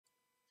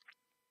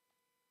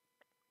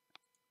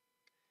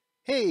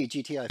Hey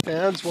GTI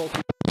fans,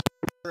 welcome to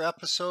another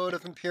episode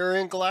of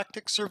Empyrion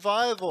Galactic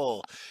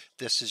Survival.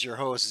 This is your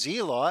host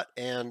Zelot,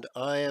 and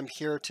I am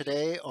here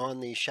today on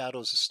the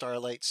Shadows of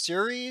Starlight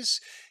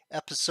series,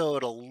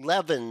 episode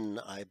 11,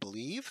 I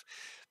believe.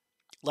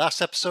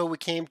 Last episode we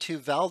came to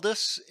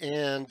Valdis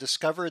and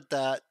discovered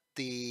that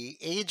the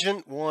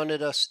agent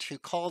wanted us to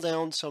call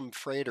down some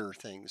freighter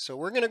things. So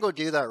we're going to go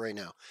do that right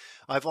now.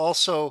 I've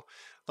also,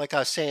 like I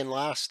was saying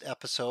last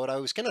episode, I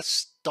was going to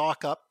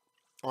stock up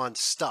on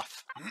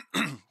stuff.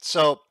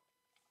 So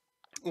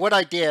what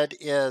I did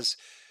is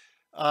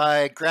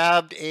I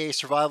grabbed a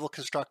survival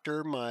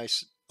constructor, my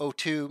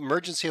O2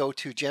 emergency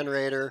O2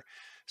 generator,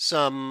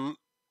 some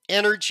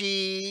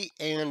energy,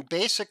 and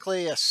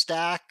basically a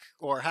stack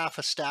or half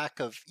a stack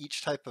of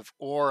each type of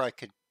ore I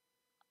could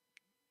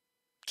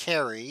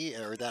carry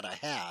or that I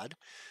had.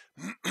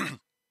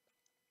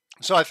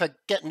 So if I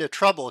get into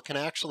trouble, I can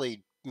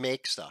actually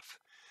make stuff.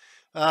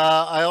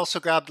 I also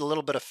grabbed a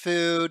little bit of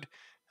food.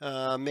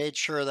 Made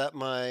sure that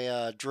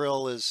my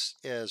drill is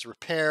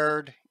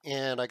repaired,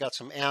 and I got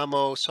some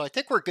ammo, so I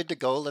think we're good to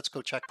go. Let's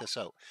go check this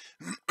out.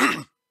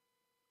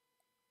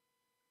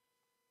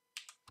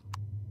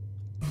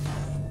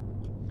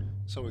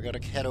 So we got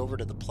to head over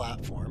to the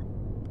platform.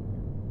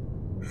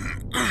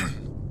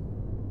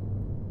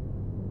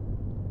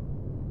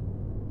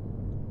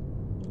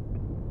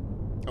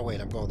 Oh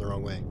wait, I'm going the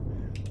wrong way.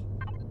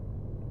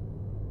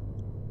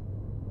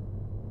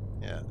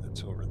 Yeah,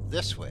 it's over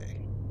this way.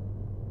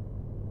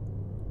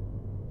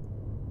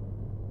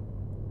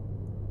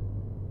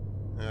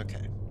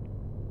 Okay.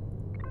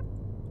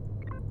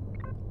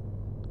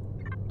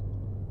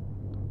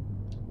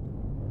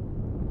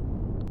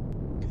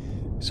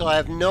 So I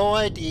have no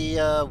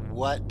idea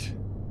what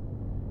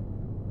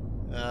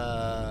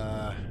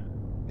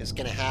is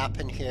going to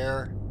happen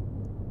here.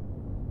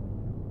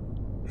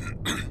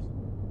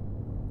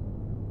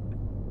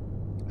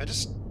 I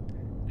just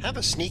have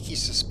a sneaky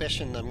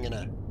suspicion I'm going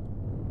to...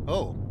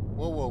 Oh,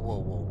 whoa, whoa, whoa,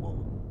 whoa, whoa.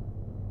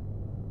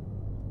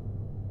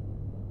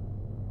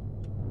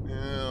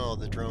 Oh,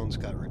 the drones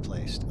got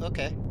replaced.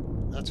 Okay,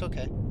 that's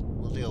okay.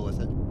 We'll deal with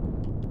it.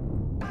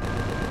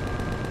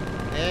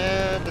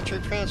 And the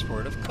troop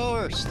transport, of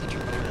course, the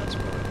troop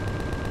transport.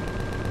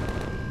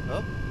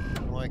 Oh,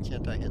 why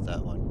can't I hit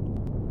that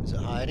one? Is it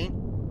hiding?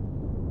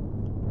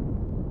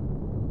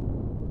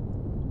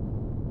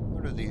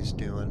 What are these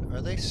doing?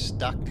 Are they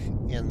stuck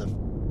in the...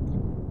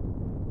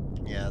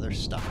 Yeah, they're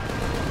stuck.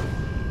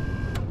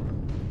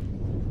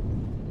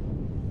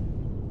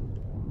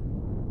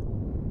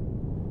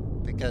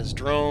 Because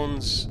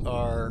drones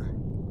are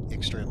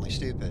extremely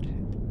stupid.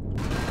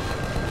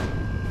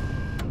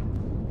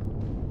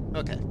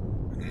 Okay.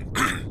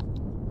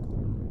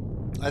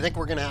 I think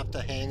we're going to have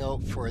to hang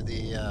out for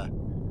the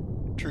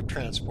troop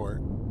transport.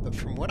 But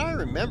from what I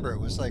remember, it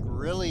was like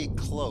really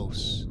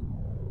close.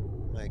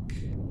 Like,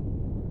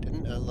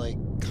 didn't like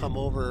come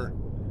over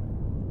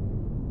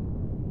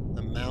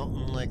the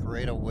mountain like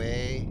right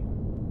away?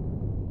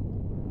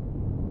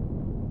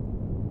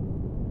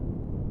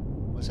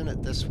 Wasn't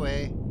it this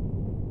way?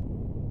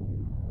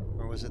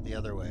 Or was it the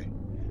other way?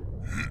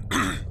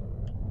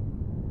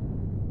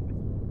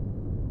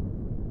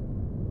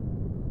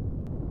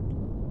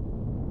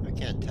 I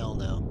can't tell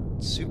now.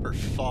 It's super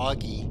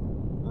foggy,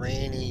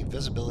 rainy,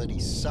 visibility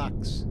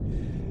sucks.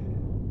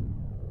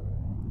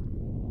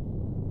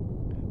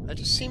 I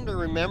just seem to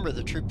remember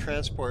the troop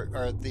transport,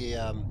 or the,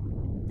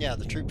 yeah,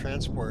 the troop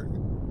transport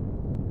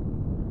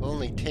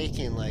only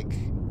taking like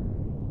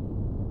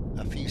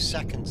a few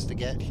seconds to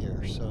get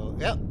here. So,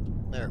 yep,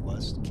 there it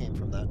was. It came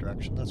from that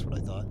direction. That's what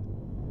I thought.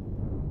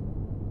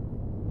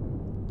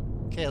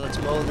 Okay, let's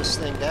mow this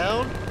thing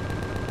down.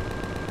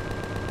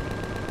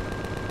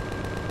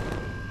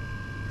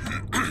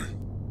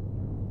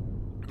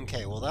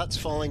 Okay, well that's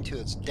falling to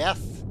its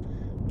death.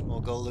 We'll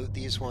go loot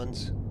these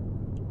ones.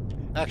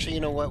 Actually, you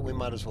know what? We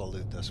might as well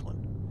loot this one.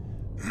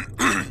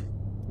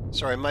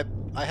 Sorry,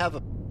 I have a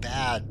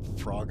bad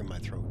frog in my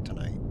throat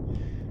tonight.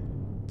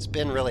 It's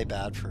been really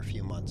bad for a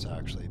few months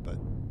actually, but...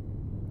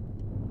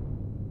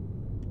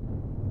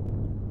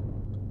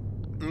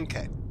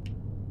 Okay.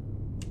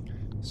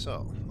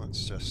 So,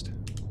 let's just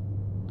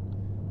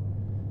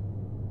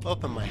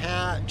open my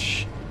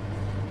hatch,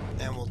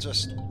 and we'll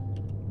just...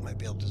 Might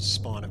be able to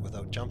spawn it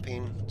without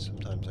jumping.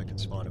 Sometimes I can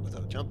spawn it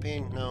without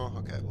jumping. No?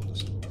 Okay, we'll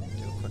just do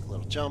a quick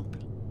little jump.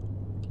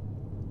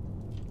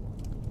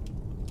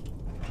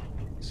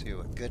 See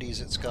what goodies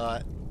it's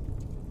got.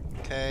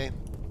 Okay.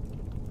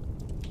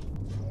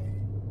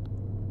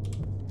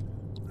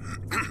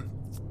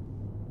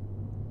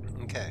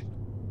 Okay.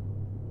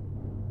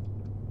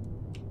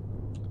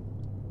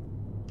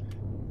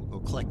 We'll go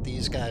collect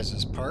these guys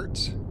as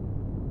parts.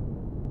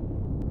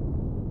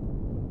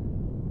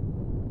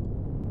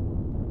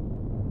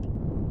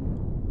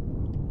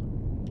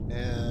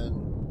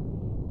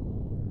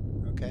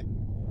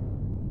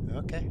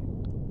 Okay.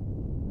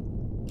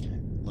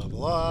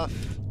 Level off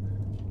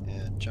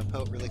and jump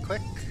out really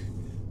quick.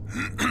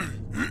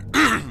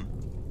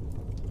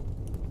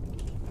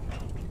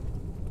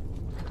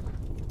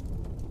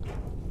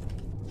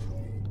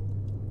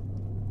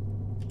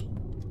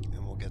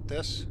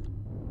 this.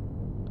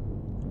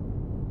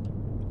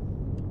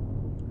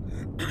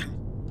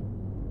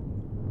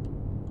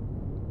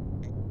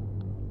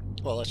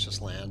 Well, let's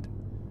just land.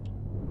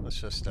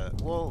 Let's just,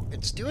 whoa,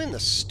 it's doing the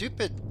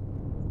stupid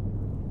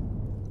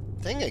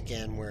thing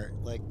again where,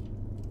 like,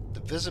 the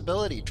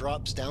visibility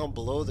drops down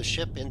below the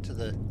ship into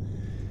the...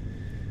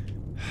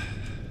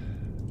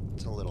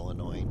 It's a little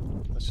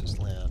annoying. Let's just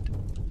land.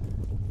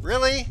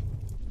 Really?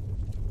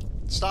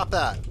 Stop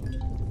that.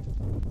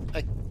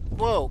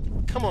 Whoa,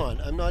 come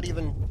on, I'm not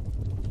even...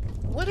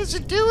 What is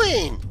it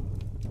doing?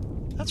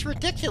 That's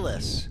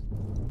ridiculous.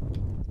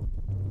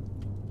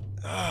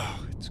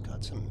 Oh, it's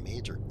got some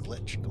major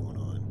glitch going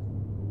on.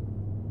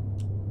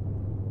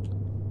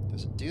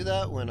 Does it do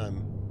that when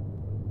I'm...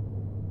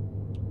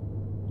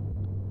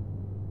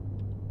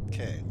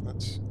 Okay,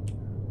 let's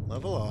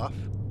level off.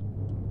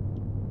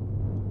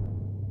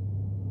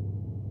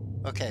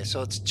 Okay,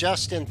 so it's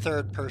just in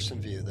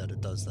third-person view that it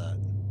does that.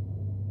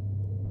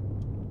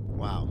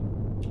 Wow.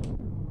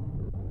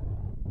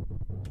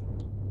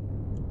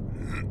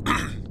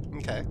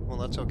 Okay, well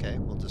that's okay.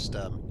 We'll just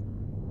we'll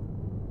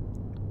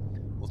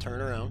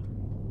turn around.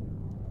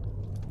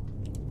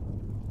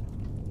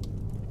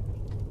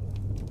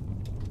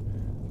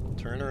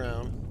 Turn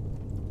around.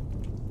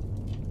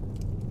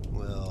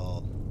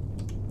 We'll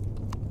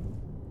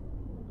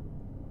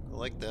go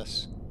like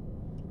this.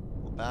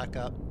 We'll back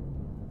up.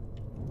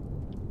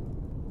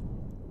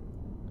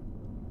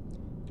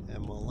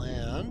 And we'll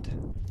land.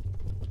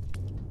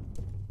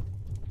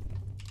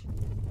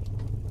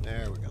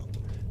 There we go.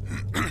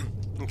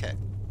 Okay.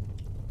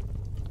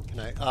 Can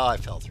I... Oh, I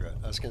fell through it.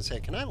 I was going to say,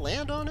 can I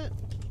land on it?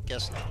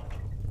 Guess not.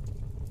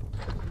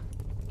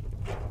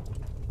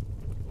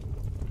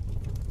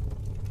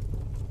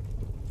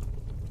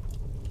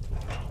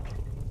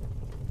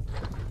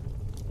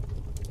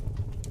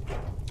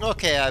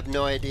 Okay, I have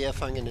no idea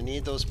if I'm going to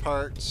need those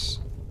parts.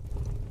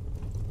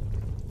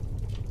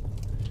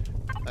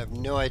 I have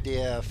no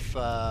idea if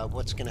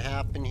what's going to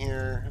happen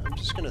here. I'm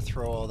just going to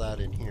throw all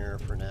that in here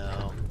for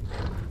now.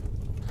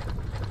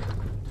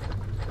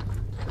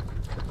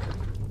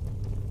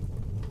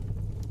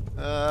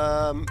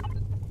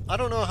 I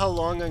don't know how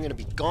long I'm going to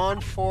be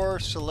gone for,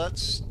 so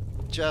let's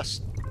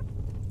just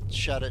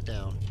shut it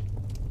down.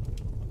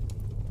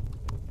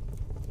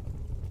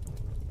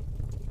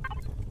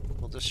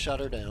 We'll just shut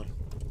her down.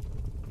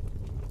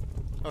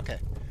 Okay.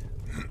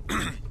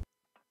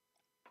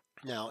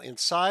 Now,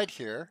 inside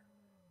here...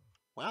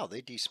 Wow,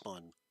 they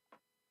despawned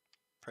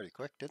pretty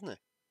quick, didn't they?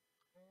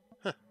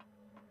 Huh.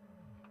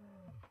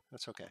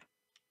 That's okay.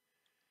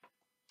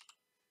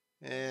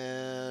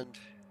 And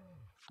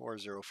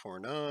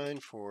 4049,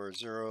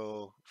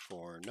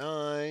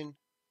 4049.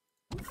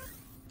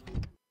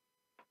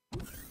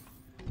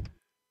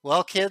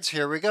 Well, kids,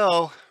 here we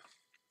go.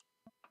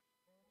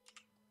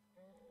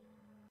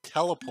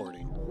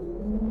 Teleporting.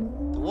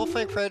 The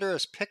Wolfang freighter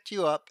has picked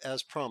you up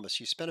as promised.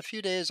 You spend a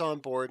few days on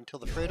board until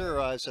the freighter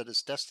arrives at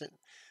its destination.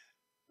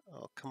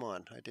 Oh, come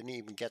on. I didn't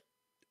even get...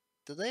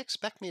 Did they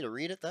expect me to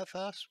read it that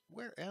fast?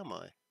 Where am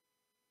I?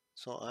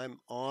 So I'm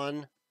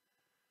on...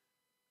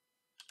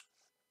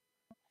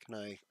 Can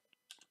I...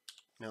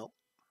 Nope.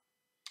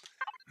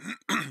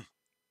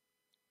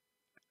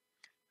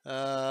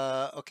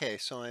 Okay,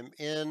 so I'm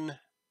in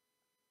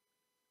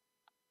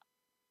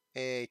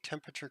a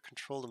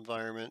temperature-controlled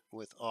environment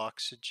with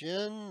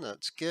oxygen.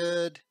 That's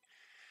good.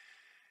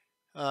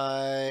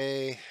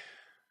 I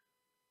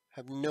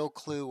have no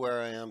clue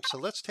where I am. So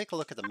let's take a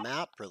look at the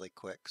map really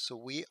quick. So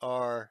we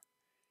are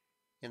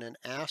in an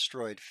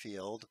asteroid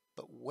field,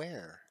 but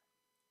where?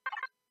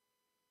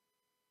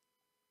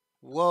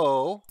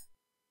 Whoa.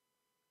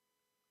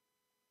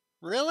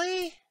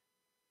 Really?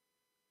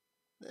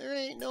 There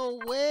ain't no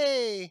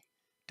way.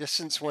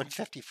 Distance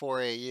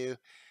 154 AU.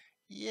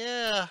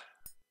 Yeah.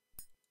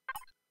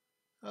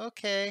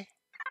 Okay.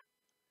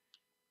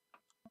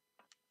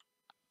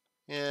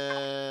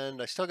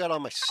 And I still got all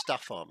my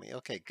stuff on me.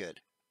 Okay,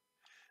 good.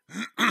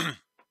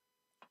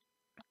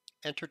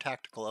 Enter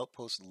tactical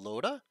outpost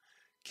Loda.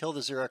 Kill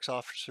the Xerox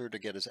officer to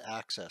get his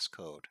access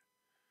code.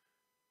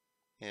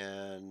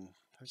 And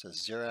there's a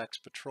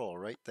Xerox patrol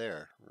right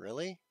there.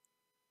 Really?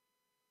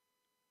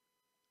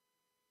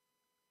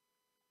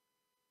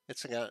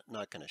 It's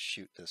not going to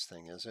shoot this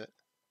thing, is it?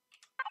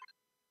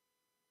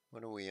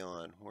 What are we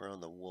on? We're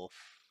on the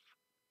Wolf.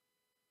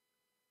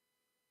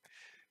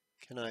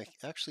 Can I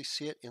actually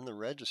see it in the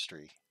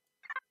registry?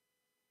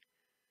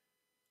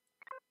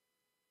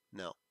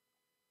 No.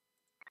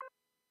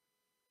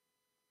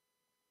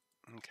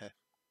 Okay.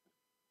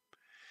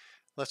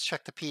 Let's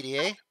check the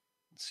PDA and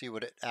see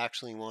what it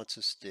actually wants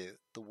us to do.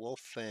 The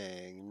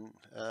Wolfang.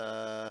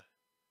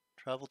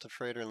 Travel to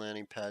freighter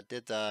landing pad.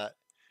 Did that.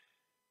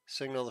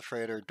 Signal the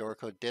freighter. Door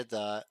code. Did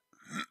that.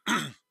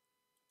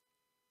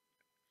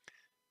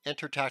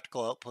 Enter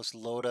tactical outpost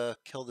Loda.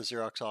 Kill the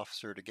Xerox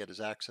officer to get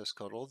his access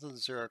code. All the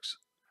Xerox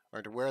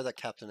are aware that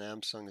Captain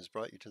Amsung has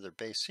brought you to their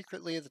base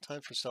secretly. The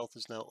time for stealth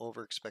is now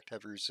over. Expect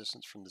heavy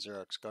resistance from the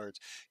Xerox guards.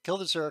 Kill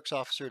the Xerox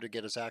officer to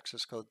get his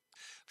access code.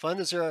 Find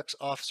the Xerox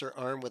officer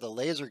armed with a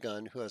laser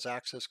gun who has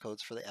access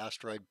codes for the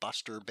asteroid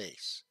Buster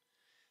base.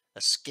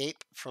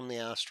 Escape from the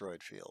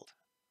asteroid field.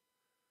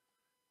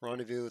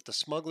 Rendezvous with the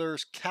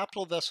smugglers.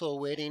 Capital vessel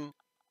awaiting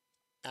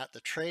at the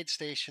trade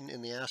station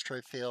in the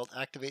asteroid field.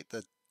 Activate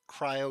the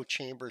cryo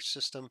chamber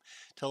system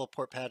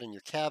teleport pad in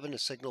your cabin to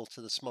signal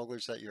to the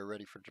smugglers that you're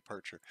ready for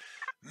departure.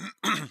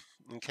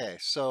 Okay,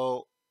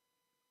 so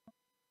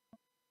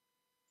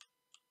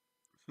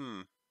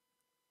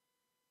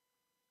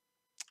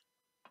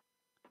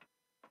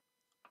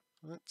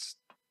let's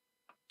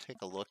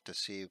take a look to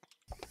see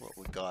what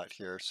we got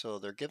here. So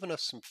they're giving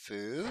us some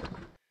food.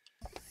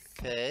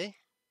 Okay.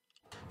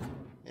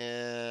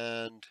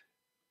 And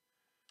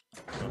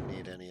I don't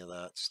need any of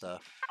that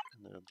stuff.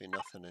 There'll be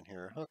nothing in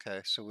here.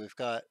 Okay, so we've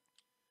got,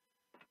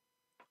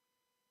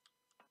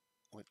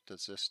 what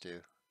does this do?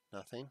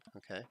 Nothing?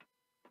 Okay.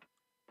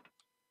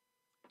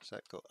 Does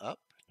that go up?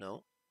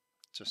 No,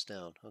 just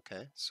down.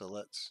 Okay, so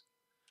let's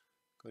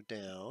go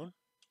down.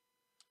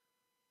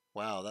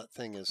 Wow, that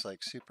thing is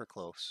like super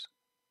close.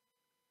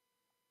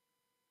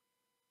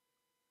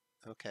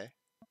 Okay.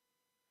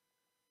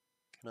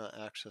 Cannot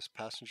access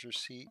passenger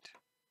seat.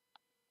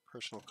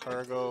 Personal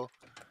cargo.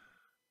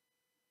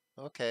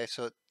 Okay,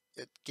 so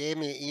it gave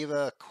me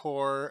EVA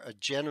core, a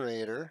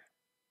generator,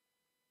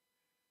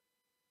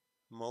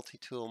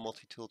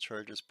 multi-tool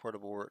charges,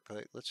 portable work.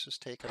 Let's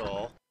just take it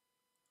all.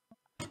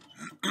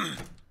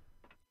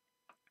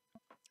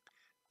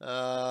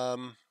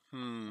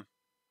 Let's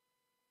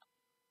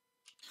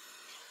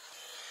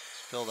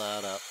fill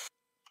that up.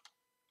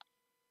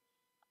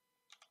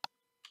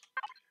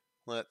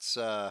 Let's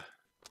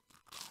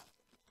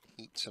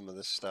eat some of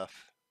this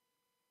stuff.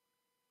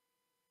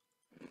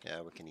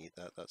 Yeah, we can eat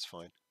that. That's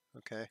fine.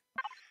 Okay.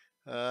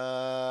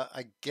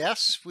 I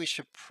guess we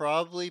should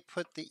probably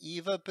put the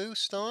EVA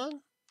boost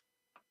on,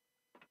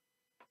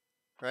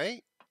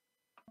 right?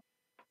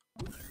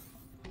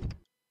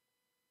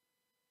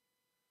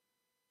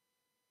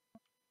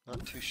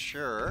 Not too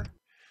sure.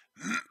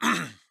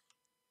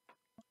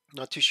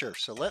 Not too sure.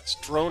 So let's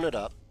drone it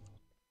up.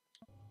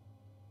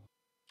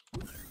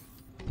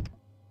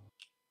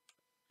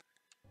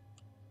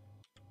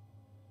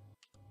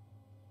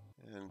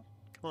 And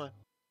come on.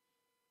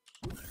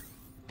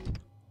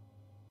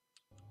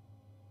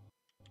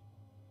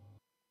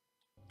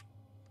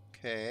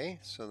 Okay,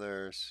 so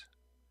there's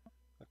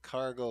a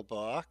cargo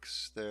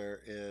box.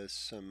 There is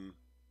some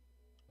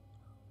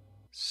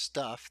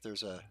stuff.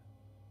 There's a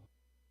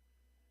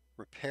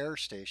repair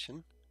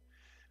station.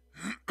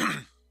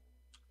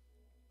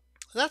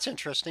 That's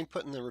interesting,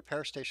 putting the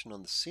repair station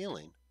on the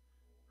ceiling.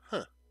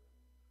 Huh.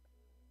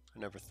 I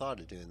never thought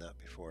of doing that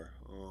before.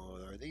 Oh,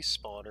 are these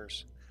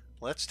spawners?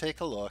 Let's take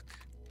a look.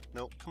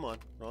 Nope, come on,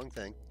 wrong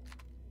thing.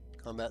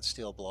 Combat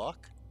steel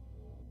block.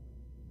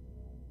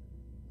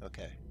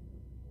 Okay.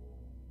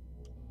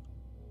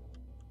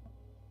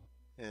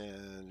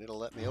 And it'll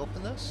let me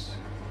open this.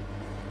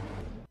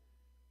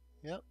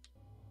 Yep.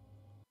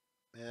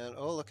 And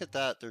oh, look at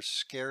that. There's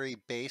scary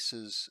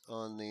bases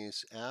on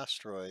these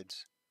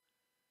asteroids.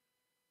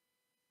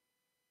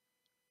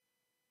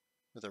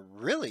 With a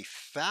really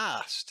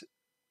fast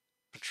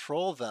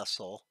patrol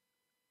vessel.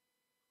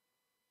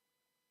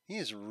 He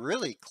is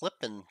really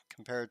clipping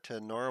compared to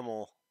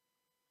normal.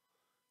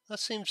 That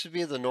seems to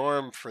be the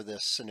norm for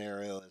this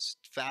scenario, is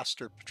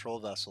faster patrol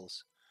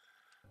vessels.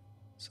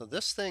 So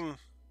this thing,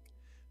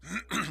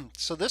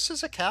 so this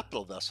is a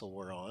capital vessel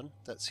we're on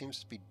that seems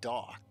to be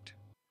docked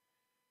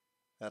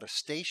at a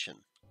station.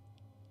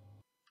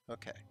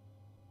 Okay.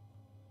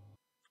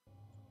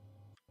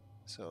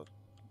 So,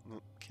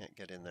 can't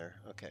get in there.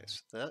 Okay,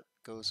 so that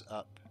goes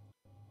up.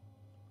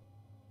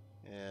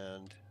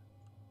 And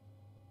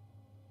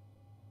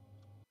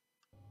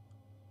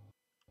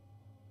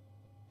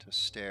to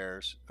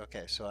stairs.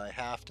 Okay, so I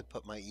have to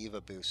put my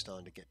EVA boost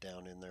on to get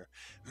down in there.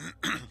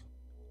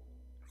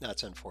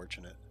 That's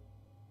unfortunate.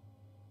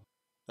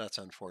 That's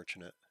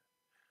unfortunate.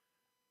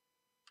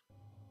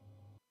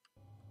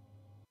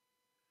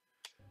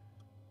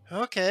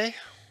 Okay,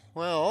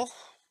 well,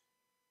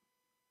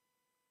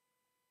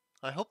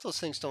 I hope those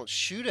things don't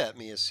shoot at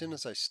me as soon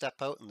as I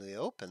step out in the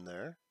open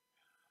there.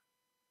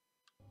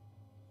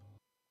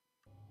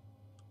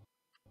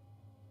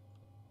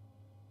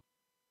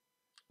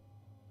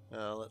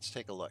 Let's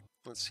take a look.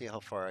 Let's see how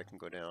far I can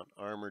go down.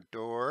 Armored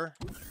door.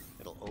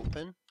 It'll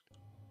open.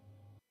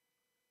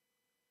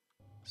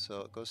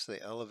 So it goes to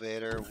the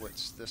elevator.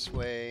 What's this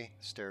way?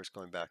 Stairs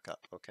going back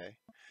up. Okay.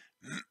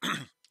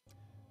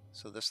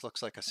 So this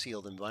looks like a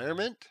sealed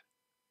environment.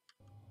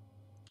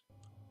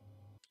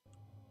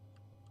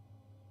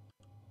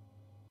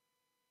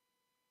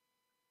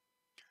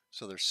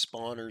 So there's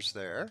spawners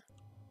there.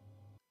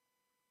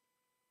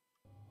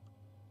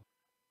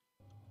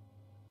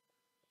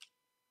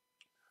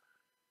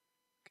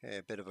 Okay,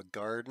 a bit of a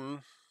garden.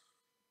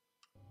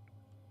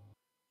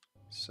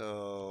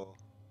 So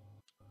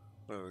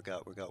what do we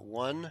got? We got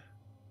one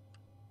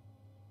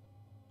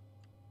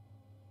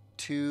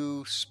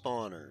 2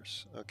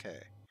 spawners. Okay.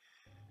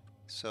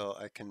 So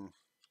I can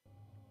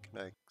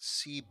I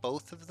see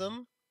both of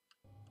them?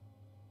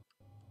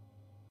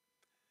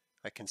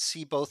 I can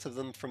see both of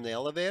them from the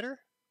elevator?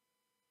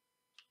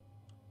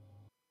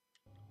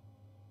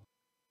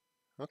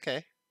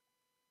 Okay.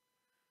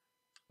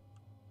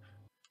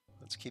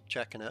 Let's keep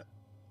checking it.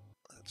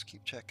 Let's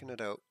keep checking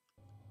it out.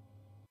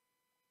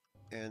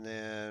 And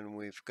then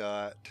we've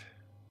got...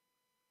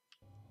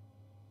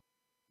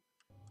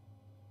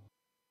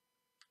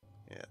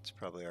 Yeah, it's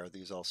probably, are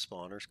these all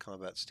spawners?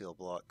 Combat steel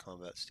block,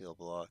 combat steel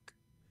block.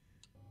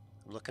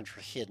 I'm looking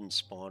for hidden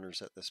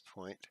spawners at this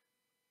point.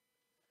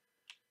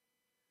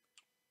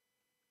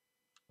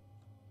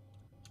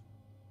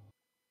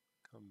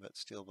 Combat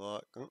steel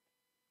block. Oh,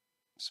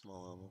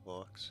 small ammo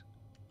box.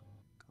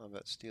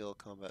 Combat steel,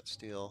 combat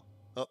steel.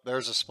 Oh,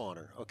 there's a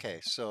spawner. Okay,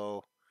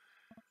 so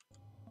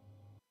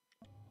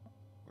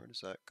where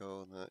does that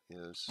go? That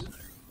is,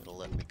 it'll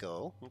let me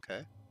go.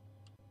 Okay.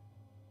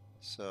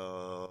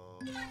 So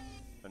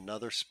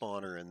another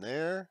spawner in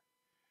there.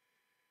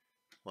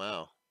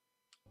 Wow.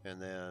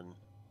 And then,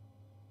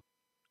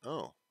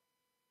 oh.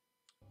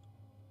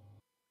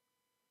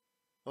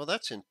 Well,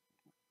 that's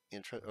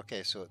interesting.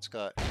 Okay, so it's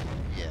got,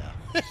 yeah.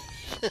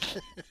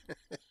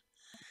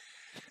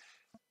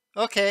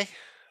 Okay.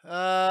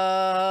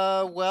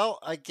 Well,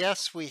 I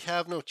guess we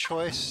have no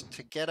choice.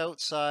 To get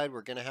outside,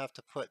 we're going to have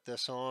to put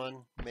this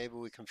on. Maybe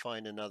we can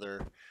find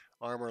another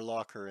armor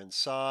locker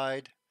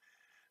inside.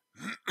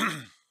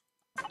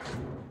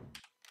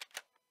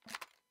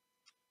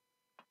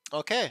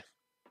 Okay.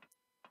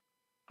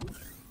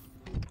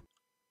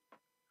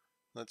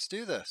 Let's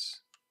do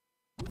this.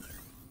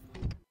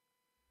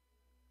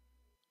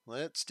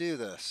 Let's do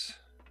this.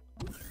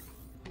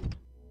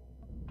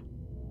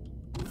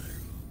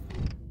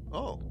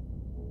 Oh.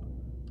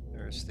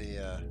 There's the,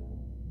 am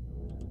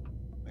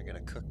I gonna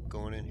cook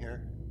going in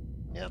here?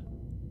 Yep.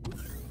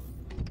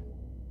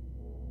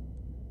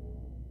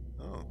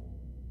 Oh,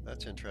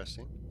 that's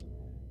interesting.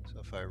 So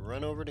if I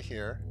run over to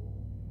here,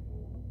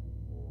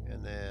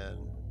 and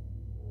then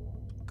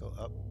go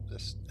up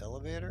this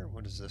elevator,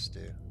 what does this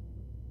do?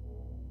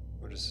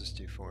 What does this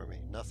do for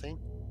me? Nothing?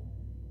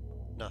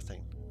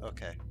 Nothing.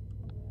 Okay.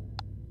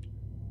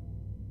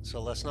 So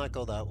let's not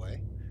go that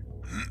way.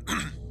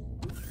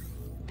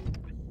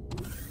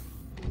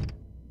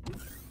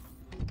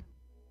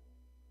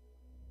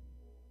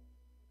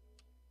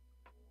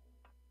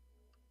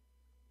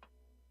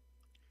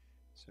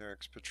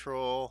 Eric's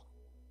patrol.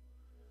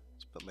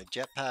 Let's put my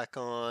jetpack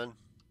on.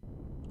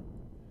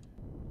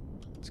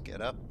 Let's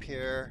get up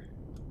here.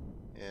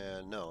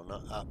 And no,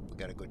 not up. We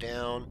gotta go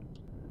down.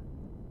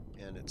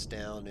 And it's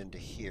down into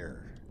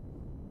here.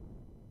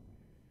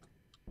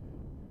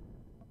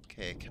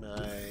 Okay, can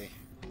I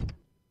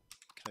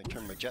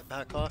turn my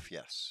jetpack off?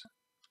 Yes.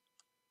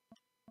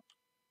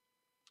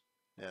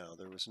 Now,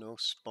 there was no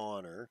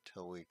spawner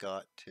till we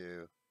got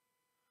to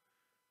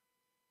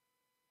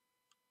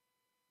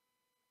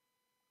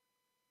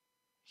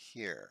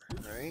here,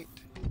 right?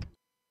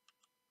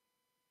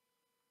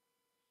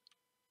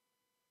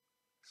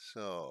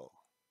 So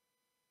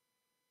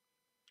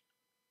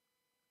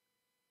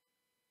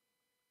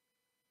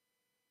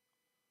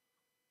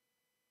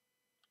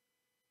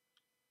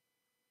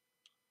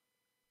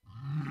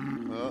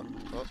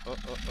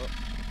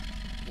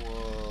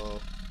whoa,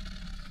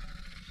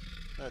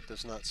 that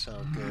does not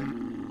sound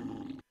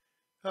good.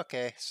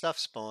 Okay, stuff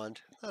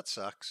spawned. That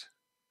sucks.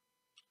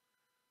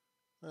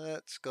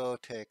 Let's go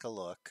take a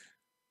look.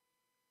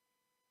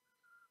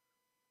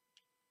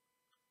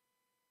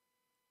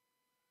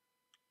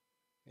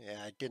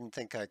 Yeah, I didn't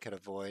think I could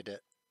avoid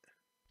it.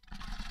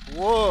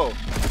 Whoa!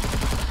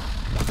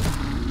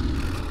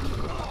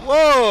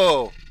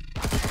 Whoa!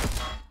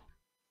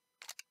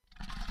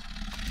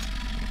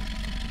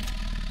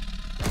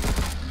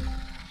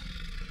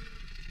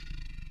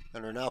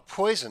 And are now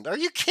poisoned. Are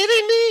you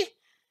kidding me?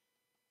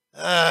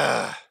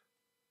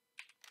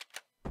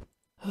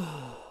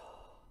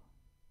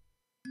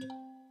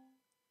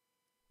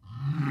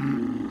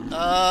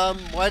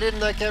 Why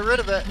didn't I get rid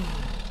of it?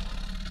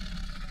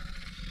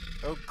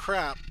 Oh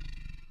crap.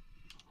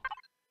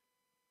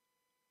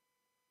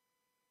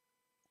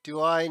 Do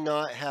I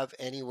not have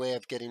any way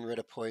of getting rid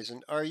of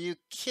poison? Are you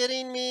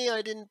kidding me?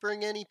 I didn't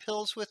bring any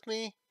pills with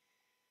me?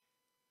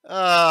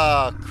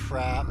 Oh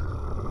crap.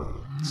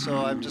 So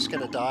I'm just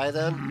gonna die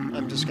then?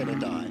 I'm just gonna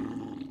die.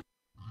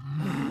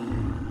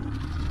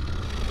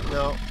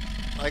 No,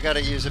 I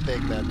gotta use a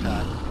big med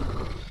pack.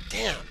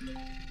 Damn.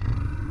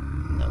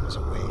 That was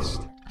a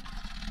waste.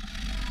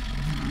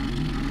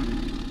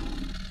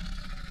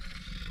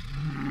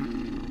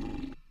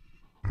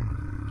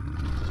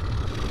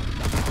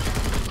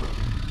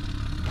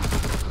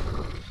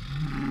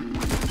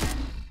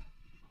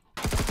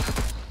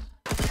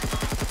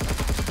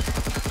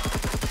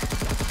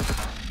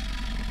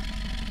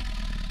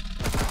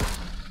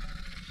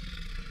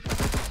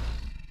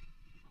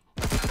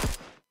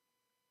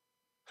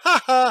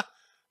 Haha!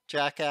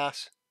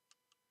 Jackass.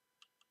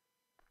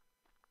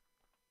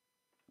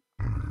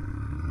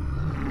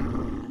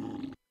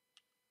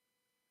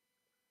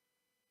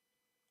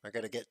 I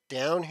gotta get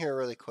down here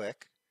really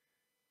quick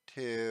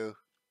to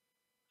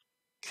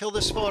kill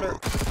this spawner.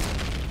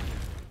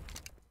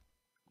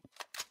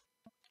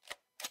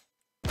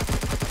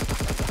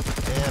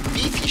 And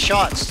beefy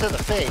shots to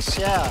the face,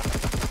 yeah.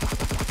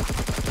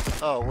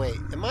 Oh wait,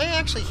 am I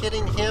actually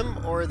hitting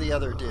him or the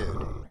other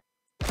dude?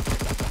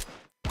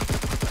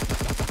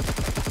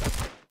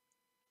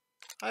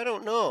 I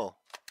don't know.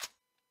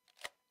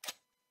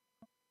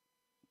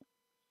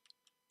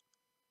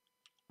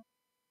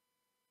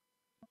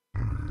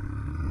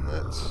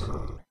 Let's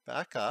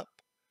back up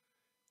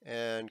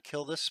and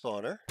kill this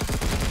spawner.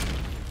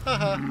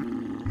 Haha.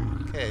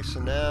 Okay, so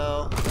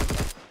now...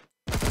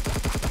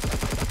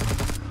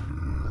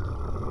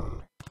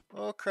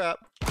 Oh crap.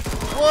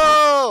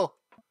 Whoa!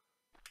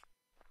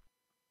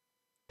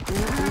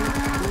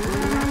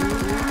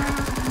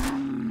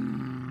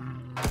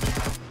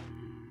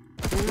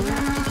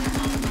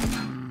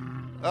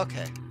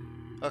 Okay.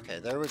 Okay,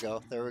 there we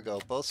go. There we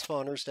go. Both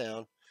spawners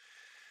down.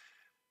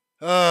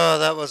 Oh,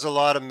 that was a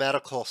lot of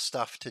medical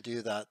stuff to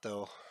do that,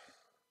 though.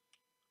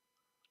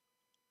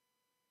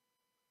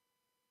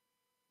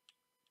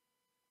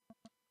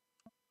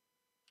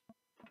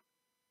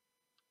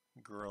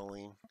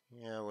 Growing.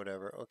 Yeah,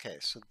 whatever. Okay,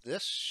 so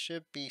this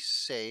should be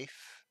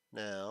safe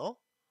now.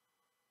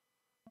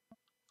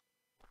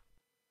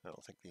 I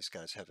don't think these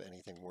guys have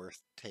anything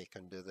worth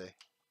taking, do they?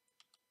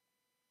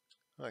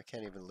 Oh, I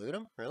can't even loot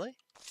them? Really?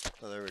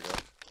 Oh, there we go.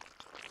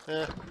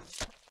 Eh.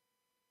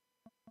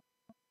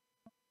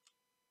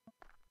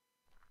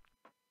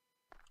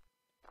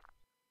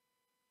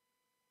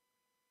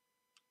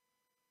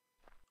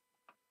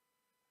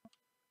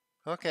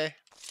 Okay.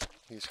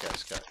 These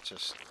guys got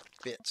just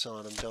bits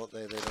on them, don't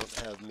they? They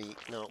don't have meat.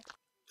 No,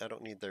 I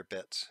don't need their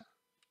bits.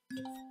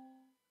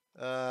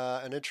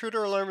 An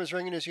intruder alarm is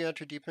ringing as you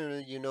enter deep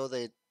in. You know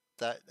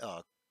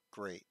oh,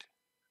 great.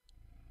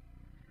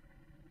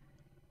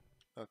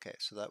 Okay,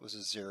 so that was a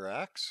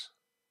Xerax.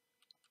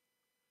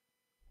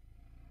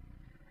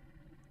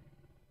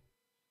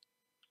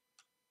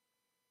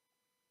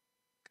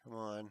 Come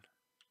on.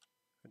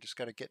 I just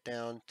got to get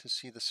down to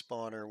see the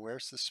spawner.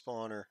 Where's the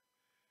spawner?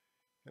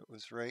 It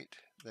was right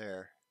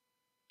there.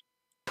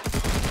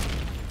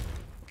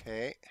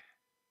 Okay.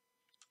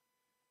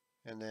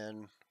 And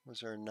then, was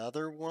there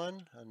another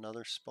one?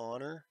 Another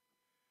spawner?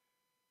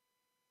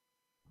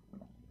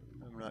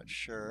 I'm not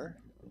sure.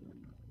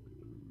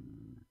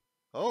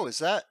 Oh, is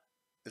that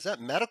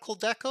medical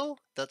deco?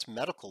 That's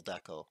medical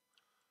deco.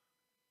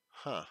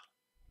 Huh.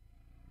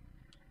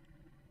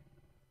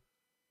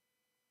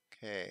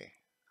 Okay.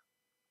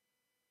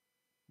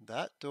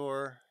 That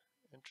door,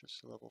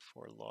 entrance level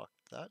 4 locked.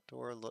 That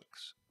door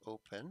looks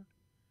open.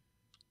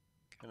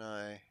 Can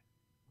I...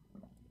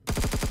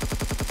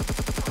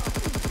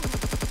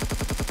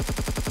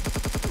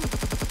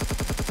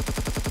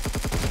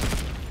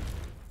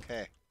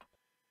 Okay.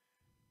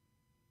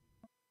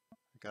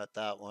 Got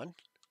that one.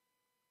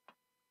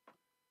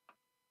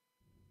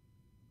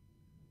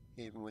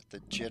 Even with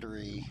the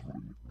jittery...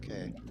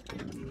 Okay.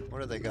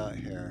 What do they got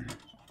here?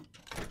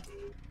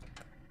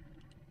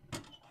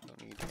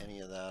 Don't need any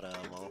of that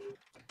ammo.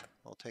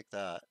 I'll take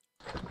that.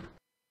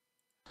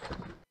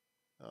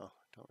 Oh,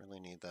 don't really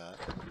need that.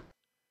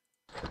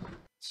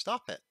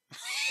 Stop it.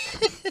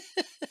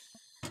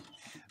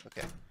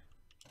 Okay.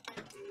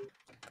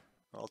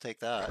 I'll take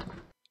that.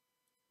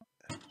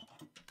 Let's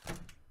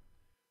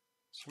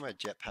turn my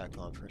jetpack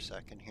on for a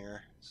second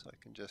here so I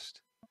can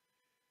just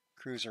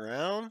cruise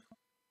around.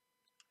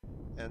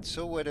 And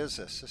so what is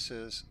this? This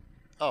is...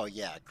 Oh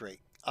yeah, great.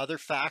 Other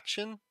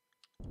faction?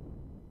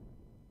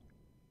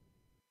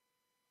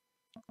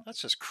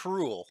 That's just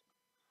cruel.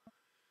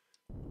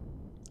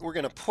 We're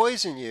going to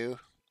poison you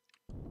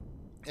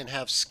and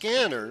have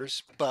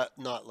scanners, but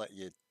not let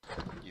you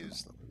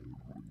use them.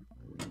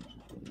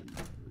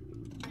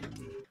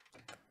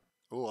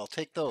 Oh, I'll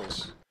take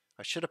those.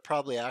 I should have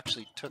probably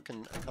actually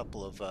taken a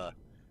couple of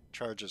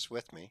charges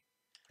with me.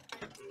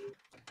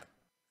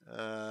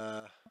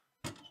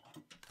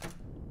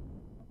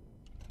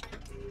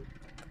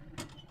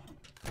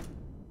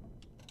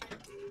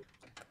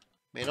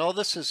 I mean, all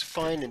this is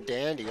fine and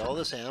dandy. All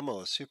this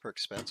ammo is super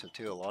expensive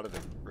too. A lot of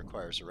it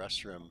requires a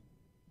restroom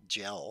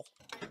gel.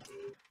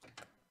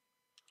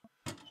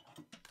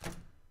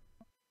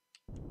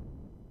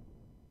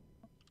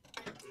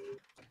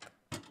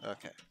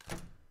 Okay.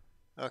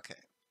 Okay.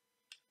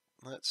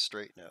 Let's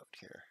straighten out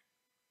here.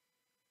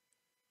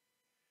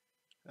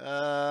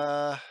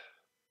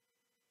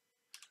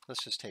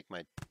 Let's just take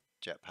my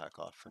jetpack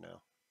off for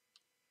now.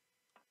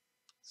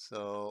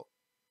 So,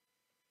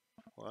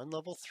 we're on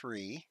level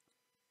 3.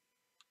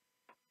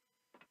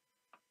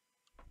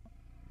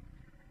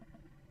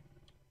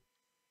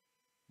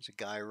 There's a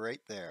guy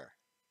right there.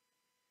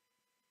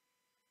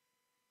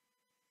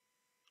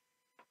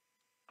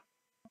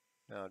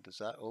 Now, does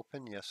that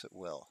open? Yes, it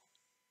will.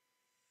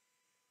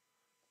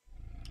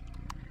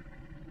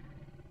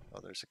 Oh,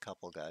 there's a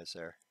couple guys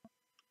there.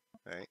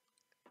 Right?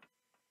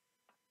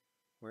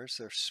 Where's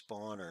their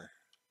spawner?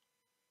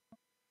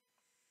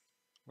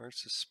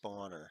 Where's the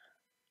spawner?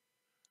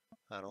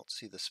 I don't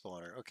see the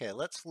spawner. Okay,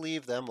 let's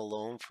leave them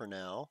alone for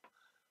now.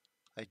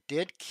 I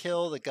did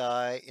kill the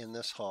guy in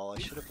this hall. I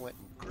should have went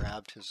and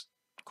grabbed his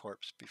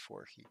corpse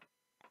before he...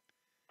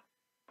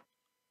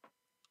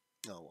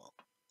 Oh well.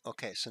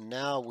 Okay, so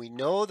now we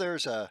know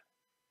there's a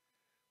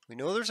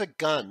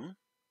gun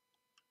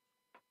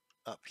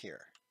up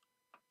here.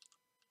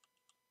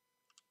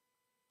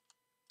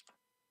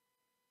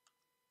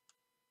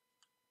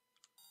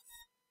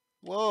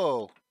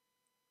 Whoa.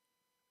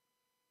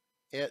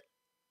 It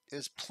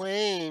is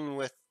playing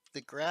with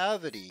the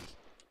gravity.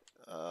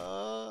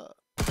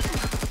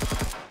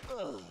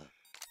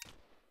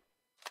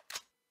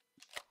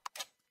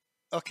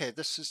 Okay,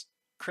 this is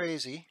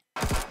crazy.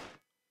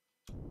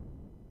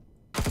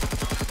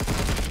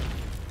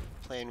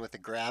 Playing with the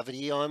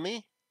gravity on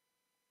me.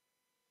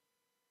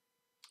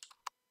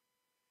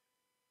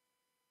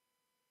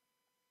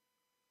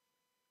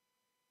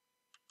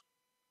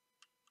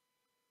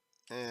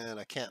 And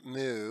I can't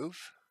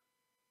move.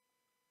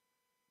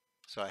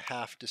 So I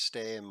have to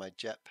stay in my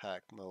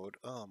jetpack mode.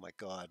 Oh my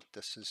god,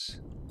 this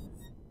is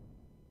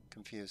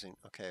confusing.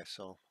 Okay,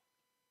 so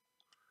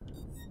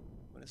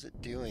what is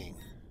it doing?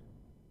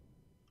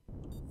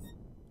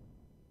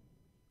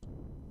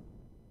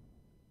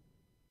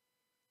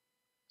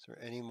 Is there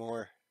any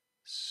more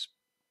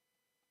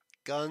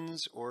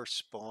guns or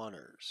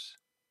spawners?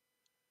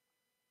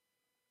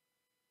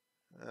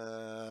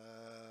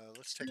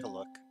 Let's take a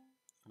look.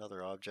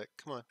 Another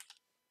object. Come on.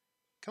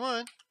 Come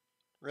on.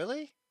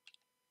 Really?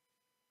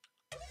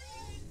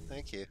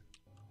 Thank you.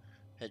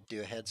 Had to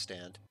do a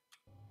headstand.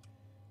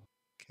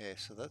 Okay,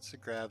 so that's the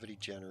gravity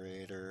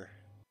generator.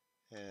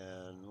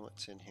 And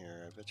what's in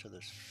here? I bet you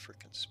there's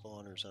frickin'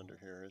 spawners under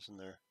here, isn't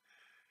there?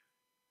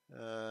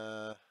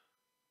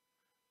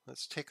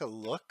 Let's take a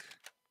look.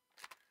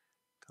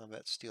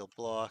 Combat steel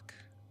block.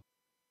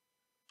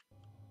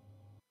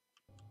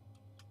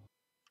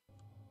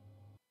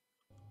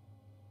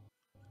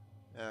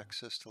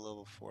 Access to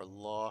level 4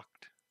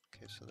 locked.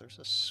 Okay, so there's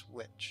a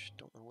switch.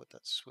 Don't know what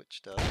that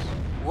switch does.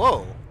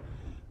 Whoa!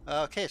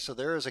 Okay, so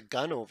there is a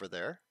gun over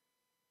there.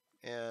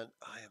 And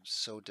I am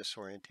so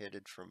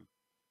disorientated from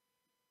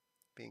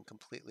being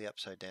completely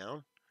upside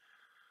down.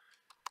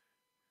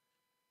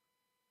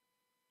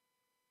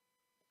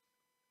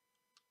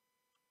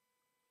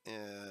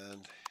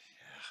 And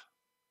yeah.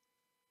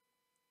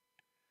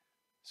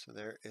 So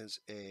there is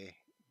a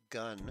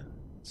gun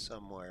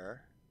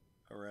somewhere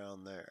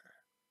around there.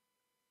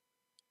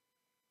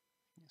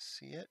 You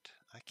see it?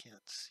 I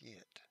can't see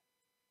it.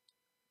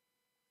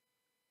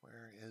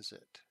 Where is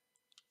it?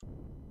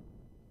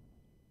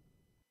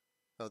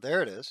 Oh,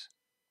 there it is.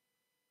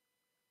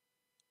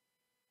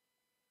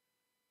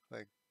 If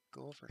I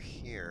go over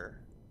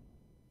here,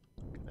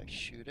 can I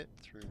shoot it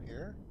through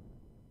here?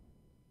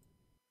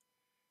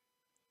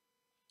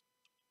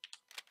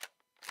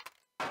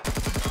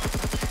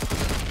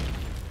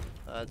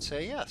 I'd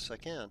say yes, I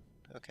can.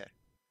 Okay.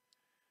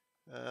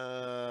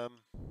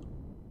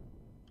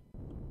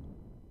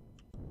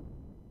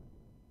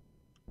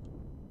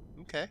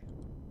 Okay.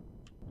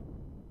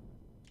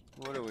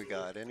 What do we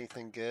got?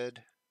 Anything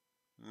good?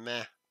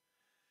 Meh.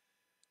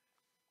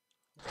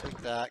 I'll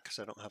take that because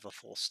I don't have a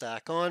full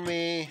stack on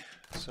me.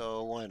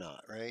 So why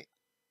not, right?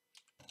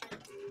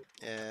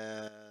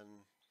 And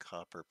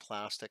copper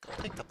plastic.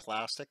 I'll take the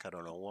plastic. I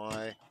don't know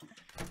why.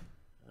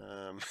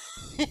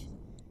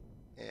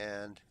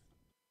 And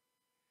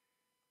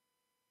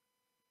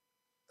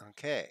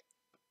okay.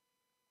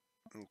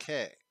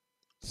 Okay.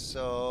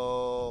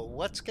 So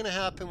what's going to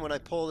happen when I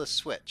pull this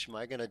switch? Am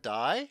I going to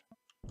die?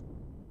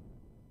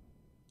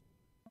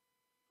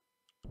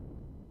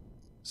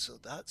 So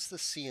that's the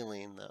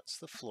ceiling. That's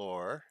the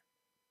floor.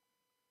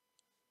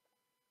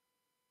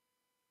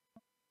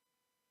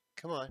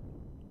 Come on.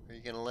 Are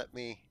you going to let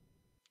me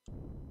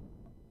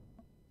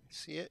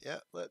see it? Yeah.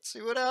 Let's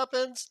see what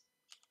happens.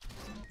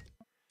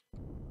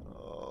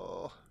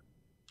 Oh.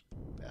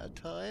 Bad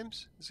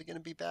times? Is it going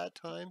to be bad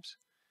times?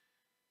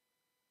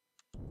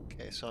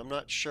 Okay, so I'm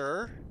not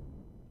sure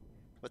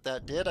what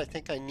that did. I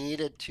think I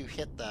needed to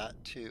hit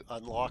that to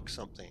unlock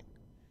something.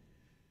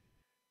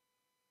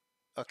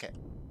 Okay.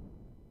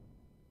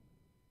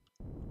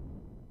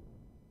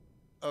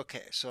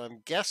 Okay, so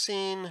I'm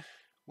guessing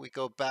we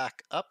go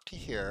back up to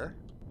here.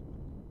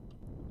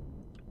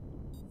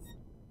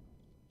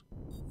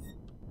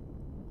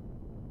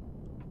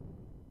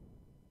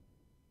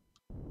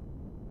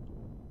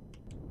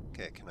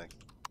 Okay, can I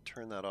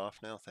turn that off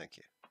now? Thank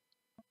you.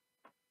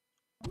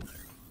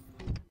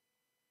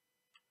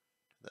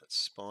 Did that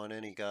spawn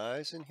any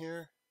guys in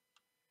here?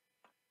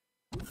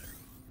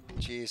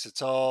 Geez,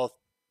 it's all...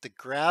 The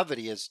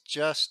gravity is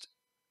just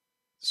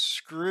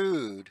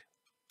screwed.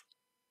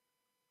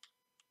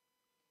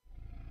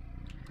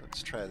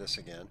 Let's try this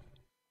again.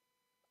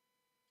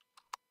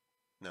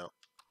 No.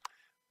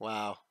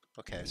 Wow.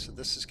 Okay, so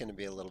this is going to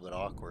be a little bit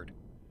awkward.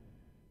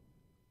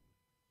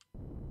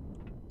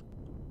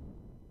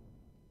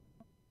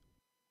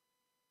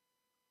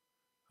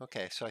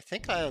 Okay, so I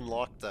think I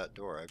unlocked that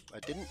door. I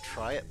didn't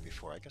try it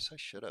before. I guess I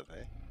should have,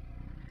 eh?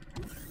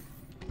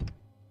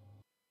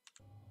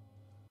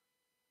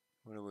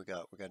 What do we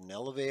got? We got an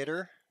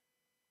elevator.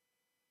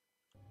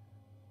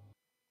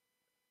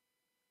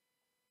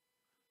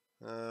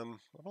 I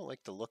don't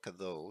like the look of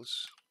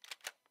those.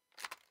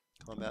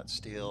 Combat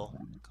steel,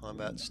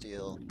 combat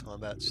steel,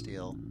 combat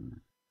steel,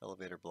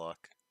 elevator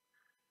block,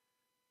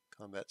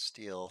 combat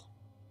steel,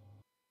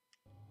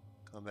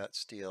 combat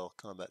steel,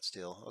 combat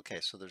steel. Okay,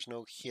 so there's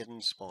no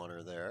hidden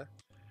spawner there.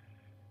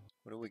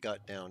 What do we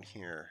got down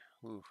here?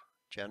 Ooh,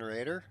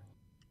 generator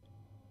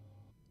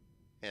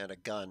and a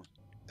gun.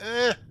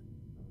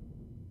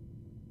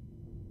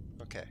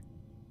 Okay.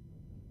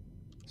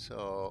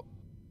 So,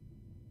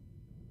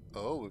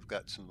 oh, we've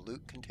got some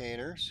loot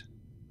containers.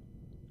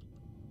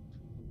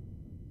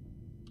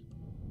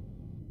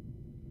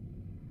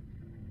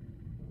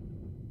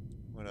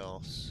 What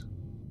else?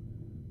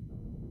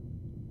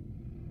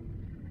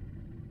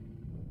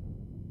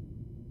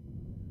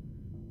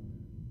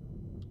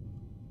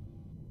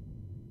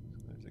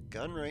 There's a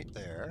gun right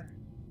there.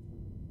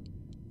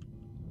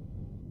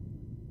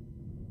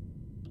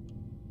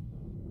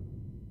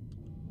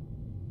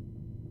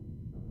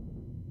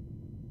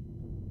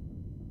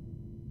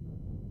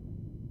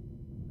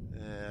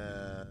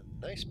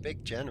 Nice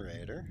big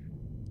generator.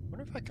 I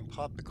wonder if I can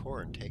pop the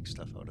core and take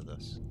stuff out of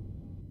this.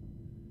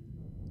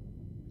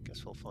 I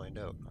guess we'll find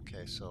out.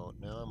 Okay, so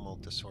now I'm all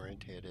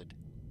disorientated.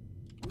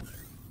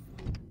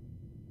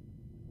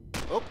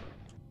 Oh!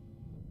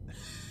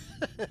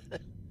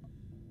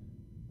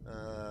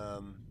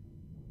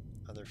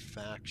 Other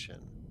faction.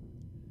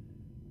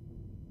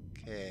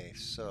 Okay,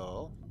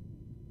 so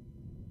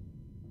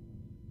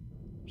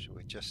should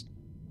we just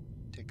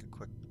take a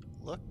quick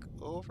look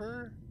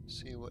over?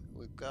 See what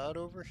we've got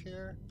over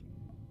here?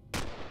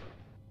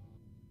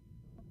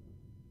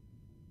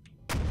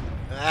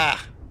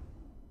 Ah!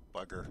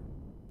 Bugger.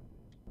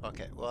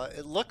 Okay, well,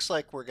 it looks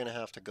like we're going to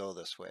have to go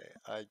this way.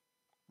 I'm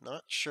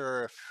not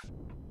sure if...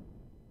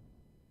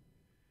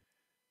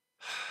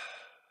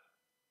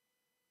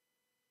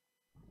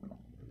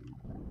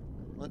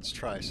 Let's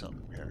try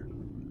something here.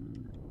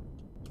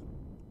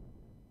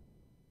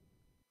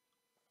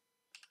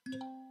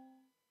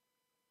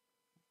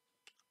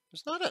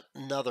 There's not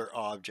another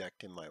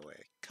object in my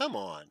way. Come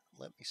on,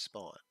 let me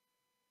spawn.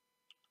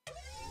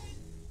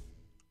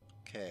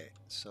 Okay,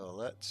 so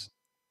let's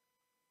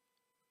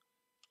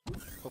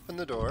open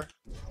the door.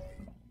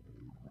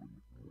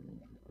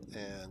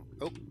 And,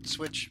 oh,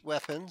 switch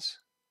weapons.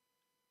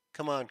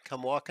 Come on,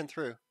 come walking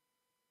through.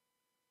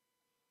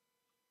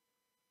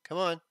 Come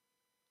on.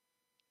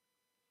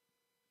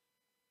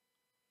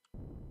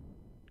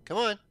 Come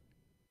on.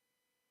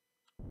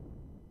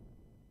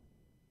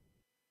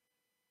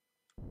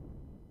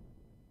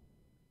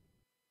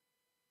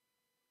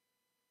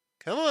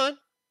 Come on.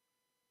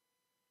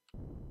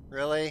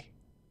 Really?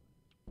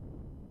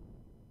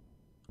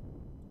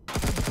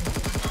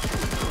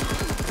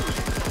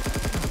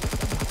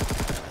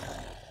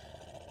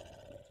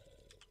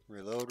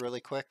 Reload really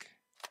quick.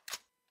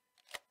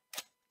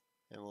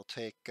 And we'll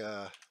take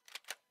a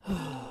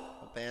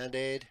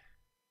Band-Aid.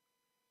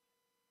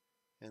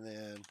 And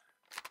then...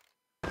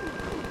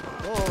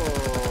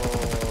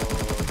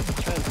 Oh!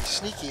 Trying to be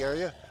sneaky, are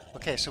you?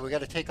 Okay, so we got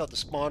to take out the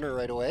spawner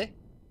right away.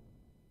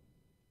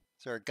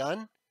 Is there a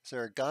gun? Is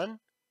there a gun?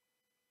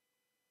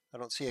 I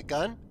don't see a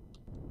gun.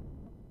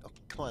 Oh,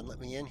 come on, let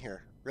me in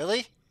here.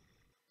 Really?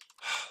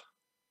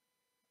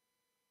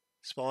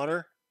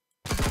 Spawner?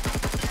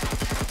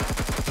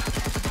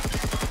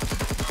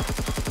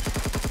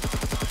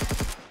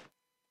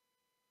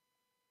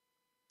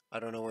 I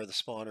don't know where the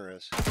spawner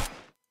is.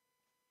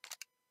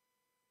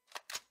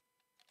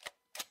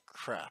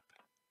 Crap.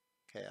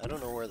 Okay, I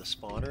don't know where the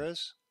spawner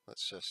is.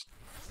 Let's just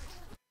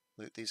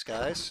loot these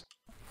guys.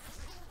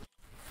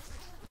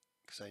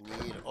 Because I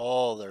need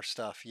all their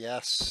stuff.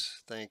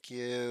 Yes, thank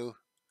you.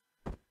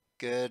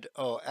 Good.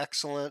 Oh,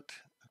 excellent.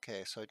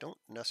 Okay, so I don't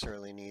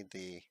necessarily need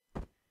the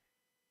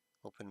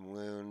open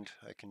wound.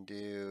 I can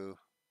do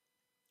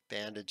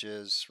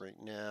bandages right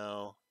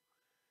now.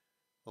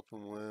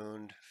 Open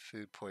wound,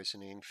 food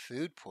poisoning,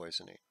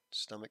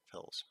 stomach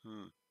pills.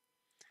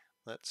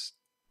 Let's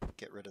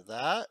get rid of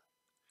that.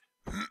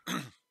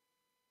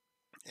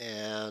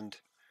 And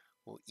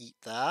we'll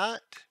eat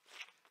that.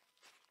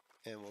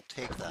 And we'll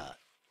take that.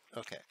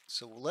 Okay,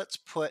 so let's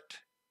put...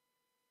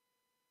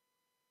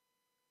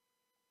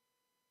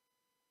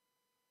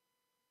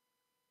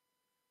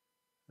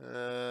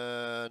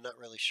 not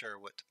really sure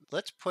what to,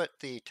 let's put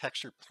the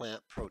textured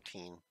plant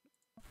protein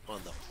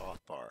on the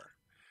hotbar.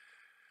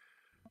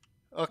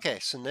 Okay,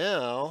 so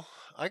now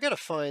I gotta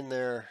find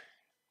their...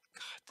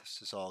 God, this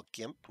is all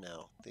GIMP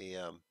now.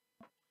 The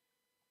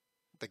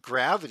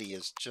gravity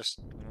is just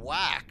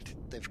whacked.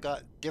 They've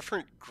got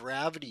different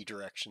gravity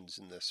directions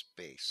in this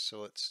base,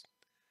 so it's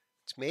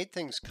made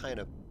things kind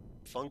of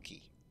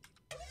funky.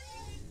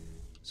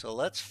 So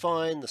let's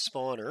find the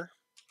spawner.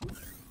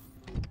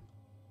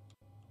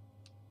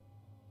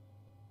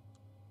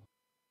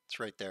 It's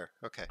right there.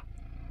 Okay.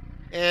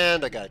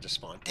 And a guy just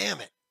spawned.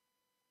 Damn it.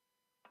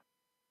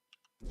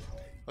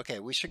 Okay,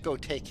 we should go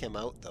take him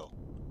out, though.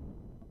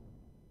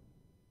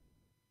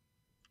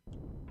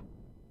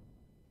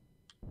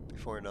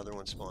 before another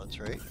one spawns,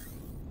 right?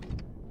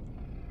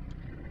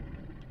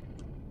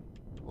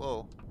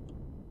 Whoa.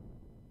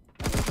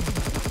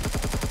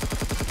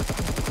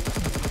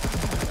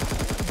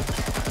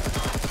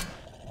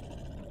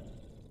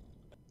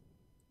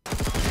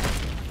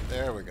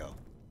 There we go.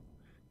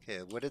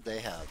 Okay, what did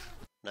they have?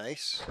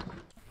 Nice.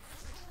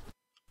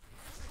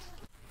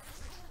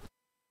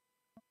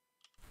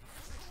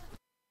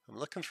 I'm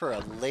looking for a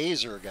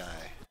laser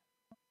guy.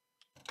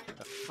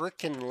 A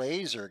frickin'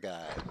 laser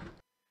guy.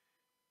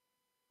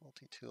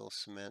 Multi-tool,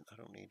 cement, I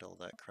don't need all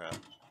that crap.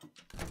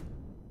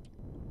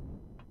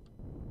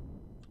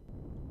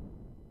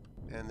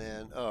 And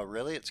then, oh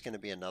really? It's going to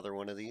be another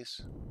one of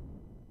these?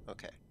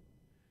 Okay.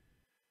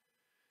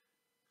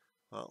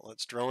 Well,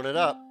 let's drone it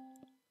up.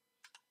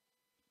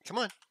 Come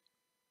on.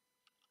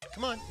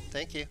 Come on.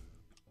 Thank you.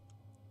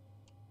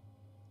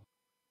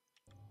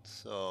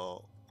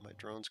 So, my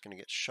drone's going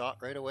to get shot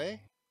right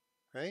away.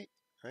 Right?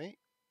 Right?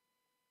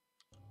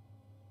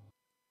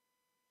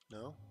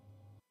 No?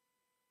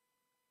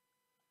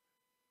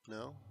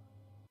 No?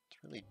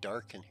 It's really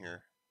dark in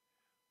here.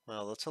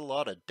 Wow, that's a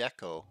lot of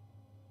deco.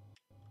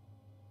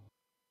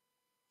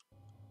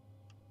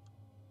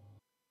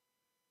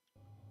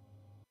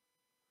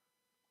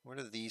 What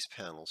are these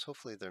panels?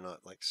 Hopefully they're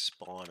not like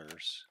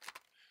spawners.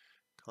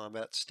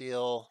 Combat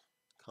steel.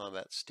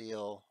 Combat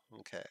steel.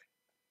 Okay.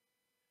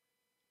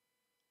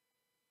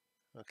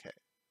 Okay.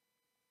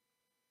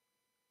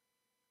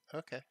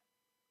 Okay.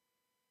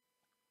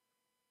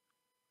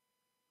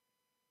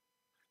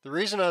 The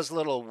reason I was a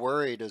little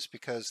worried is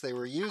because they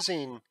were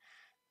using,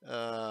 do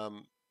I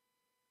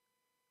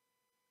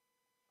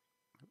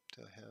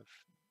have,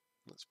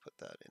 let's put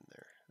that in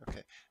there.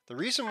 Okay. The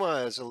reason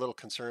why I was a little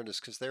concerned is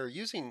because they were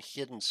using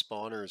hidden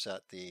spawners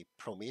at the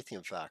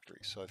Promethean factory.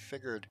 So I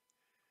figured,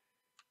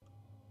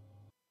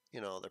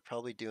 you know, they're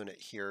probably doing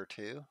it here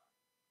too.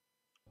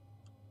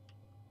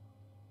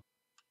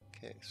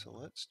 Okay, so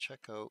let's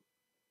check out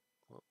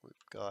what we've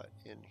got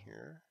in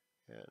here.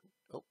 And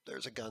oh,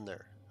 there's a gun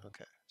there.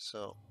 Okay,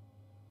 so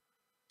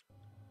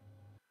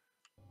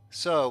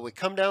we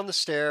come down the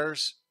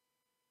stairs,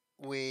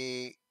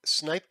 we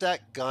snipe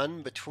that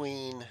gun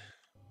between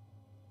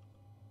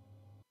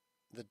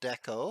the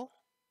deco.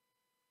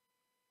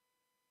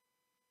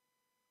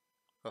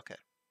 Okay,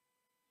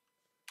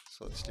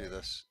 so let's do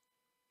this.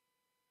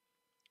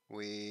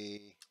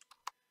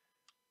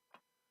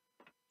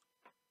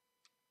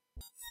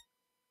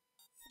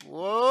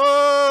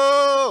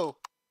 Whoa!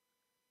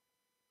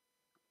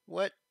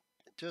 What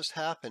just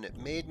happened? It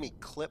made me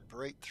clip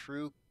right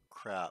through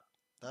crap.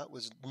 That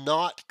was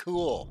not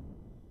cool.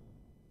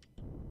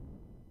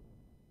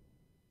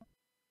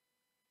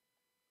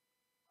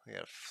 I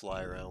gotta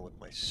fly around with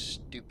my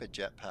stupid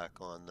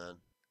jetpack on then.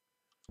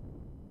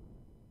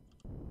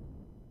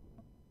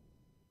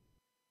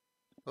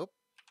 Oop.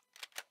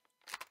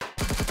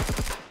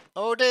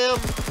 Oh damn!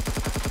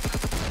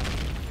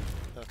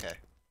 Okay.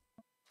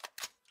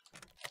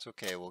 It's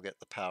okay, we'll get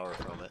the power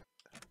from it.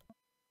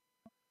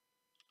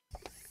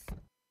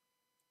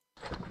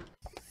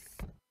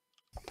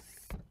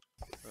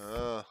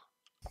 Oh.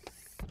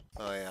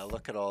 Oh yeah,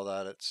 look at all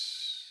that,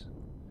 it's...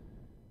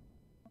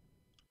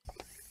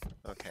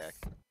 Okay.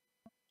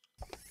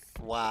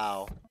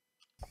 Wow.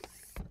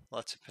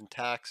 Lots of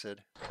pentaxid.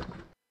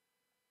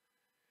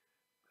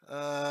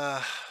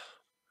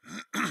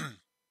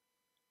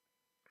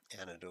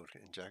 Antidote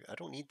inject. I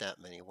don't need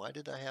that many. Why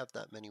did I have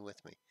that many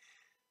with me?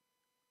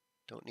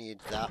 Don't need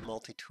that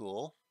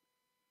multi-tool.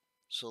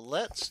 So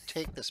let's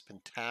take this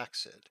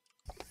pentaxid.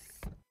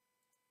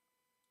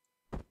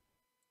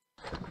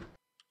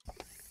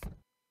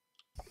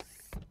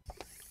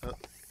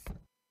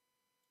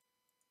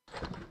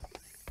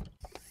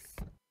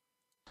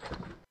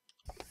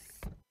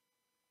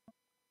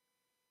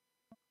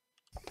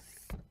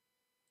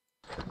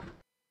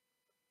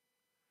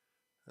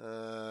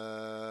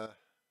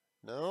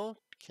 No,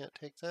 can't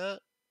take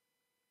that.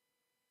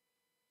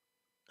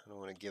 I don't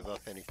want to give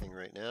up anything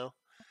right now.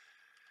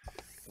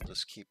 I'll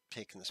just keep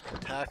taking this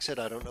pentaxid.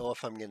 I don't know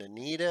if I'm going to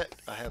need it.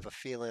 I have a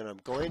feeling I'm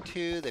going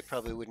to. They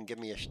probably wouldn't give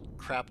me a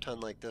crap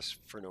ton like this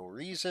for no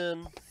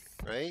reason,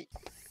 right?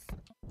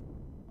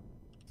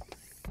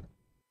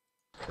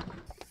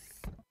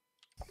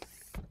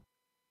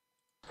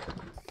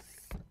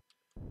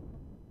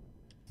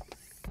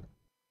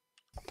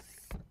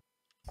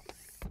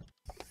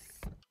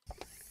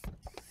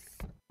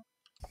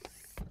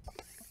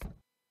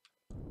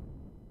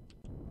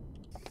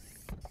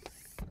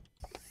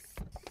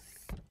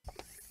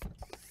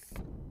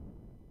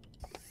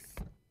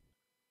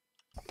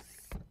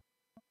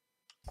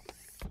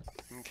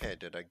 Okay,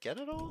 did I get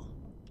it all?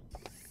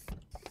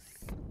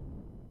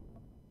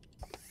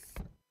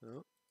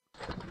 Oh.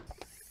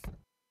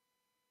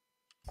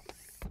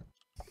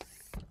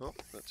 Oh,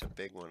 that's a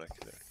big one. I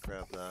could have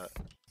grabbed that.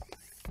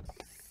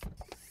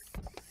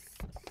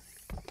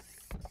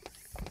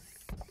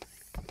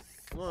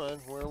 Come on,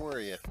 where were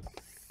you?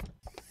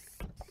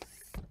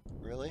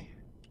 Really?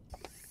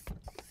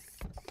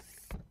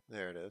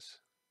 There it is.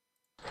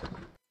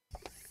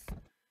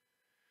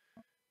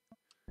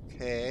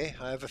 Okay,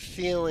 I have a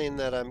feeling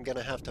that I'm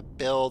gonna have to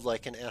build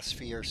like an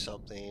SV or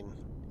something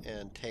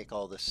and take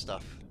all this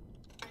stuff.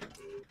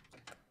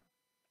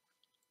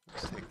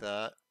 Let's take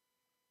that.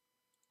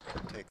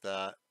 Take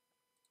that.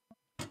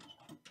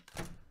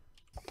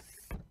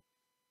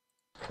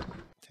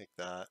 Take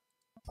that.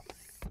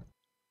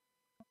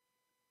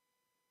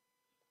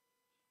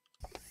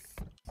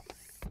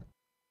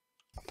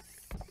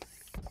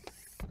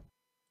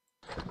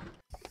 I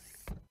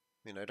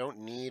mean, I don't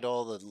need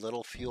all the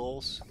little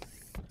fuels.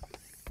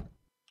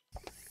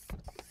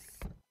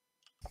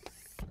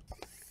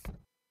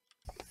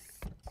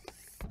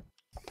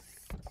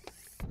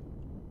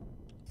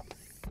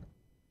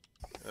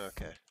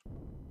 Okay.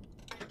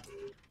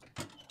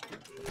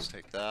 Let's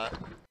take that.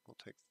 We'll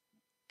take...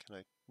 Can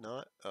I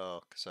not?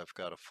 Oh, because I've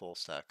got a full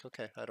stack.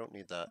 Okay, I don't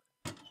need that.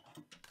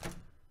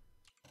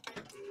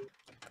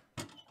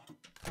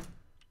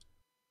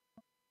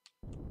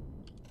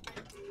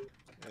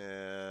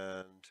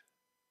 And...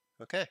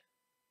 Okay.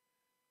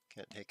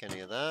 Can't take any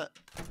of that.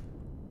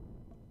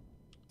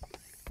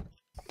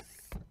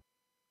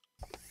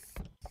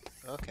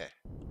 Okay.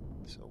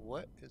 So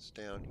what is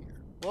down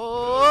here?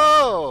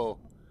 Whoa!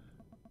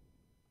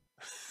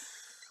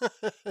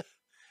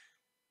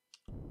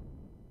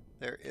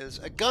 There is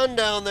a gun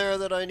down there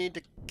that I need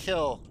to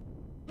kill.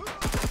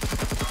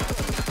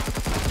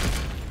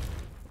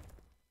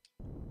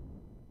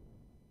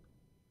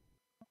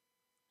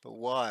 But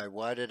why?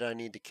 Why did I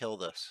need to kill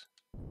this?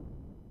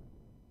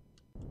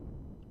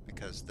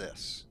 Because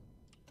this,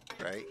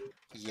 right?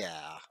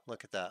 Yeah,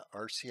 look at that.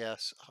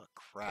 RCS. Oh,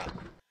 crap.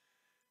 Okay,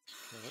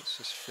 let's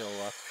just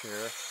fill up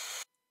here.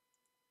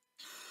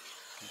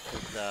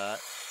 Take that.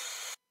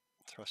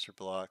 Thruster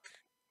block.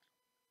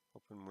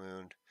 Open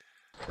wound.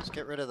 Let's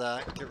get rid of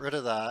that. Get rid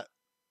of that.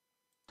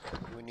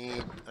 We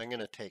need... I'm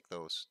going to take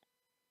those.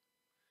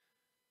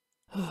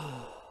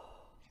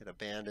 Get a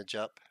bandage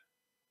up.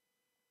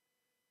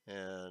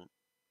 And...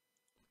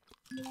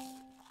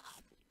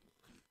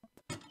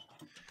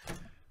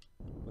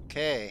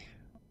 Okay.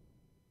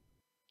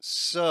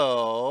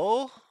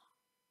 So...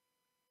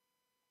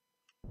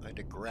 I had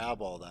to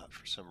grab all that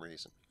for some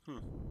reason.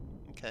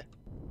 Okay.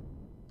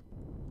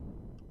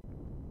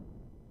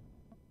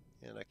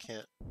 And I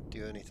can't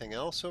do anything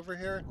else over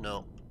here?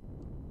 No.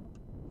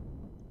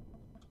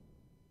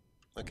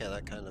 Okay,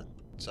 that kind of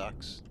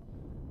sucks.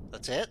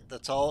 That's it?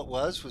 That's all it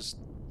was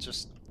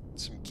just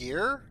some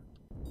gear?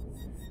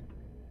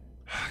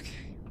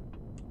 Okay.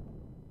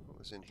 What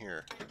was in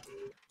here?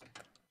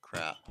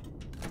 Crap.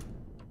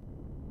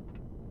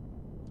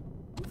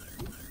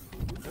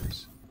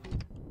 Oops.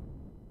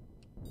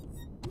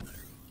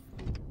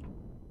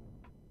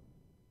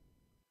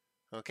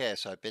 Okay,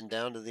 so I've been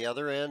down to the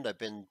other end, I've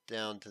been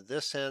down to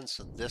this end,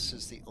 so this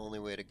is the only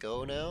way to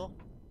go now.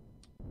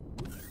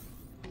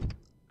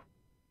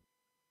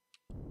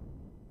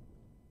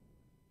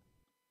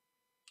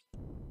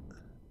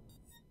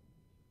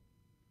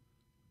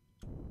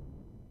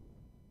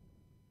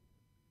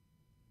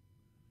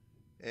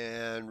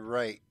 And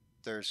right,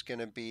 there's going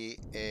to be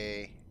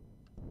a...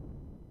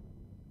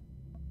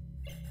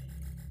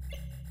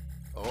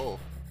 Oh.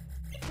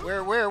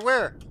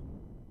 Where?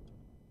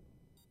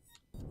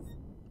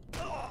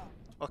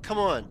 Oh, come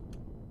on.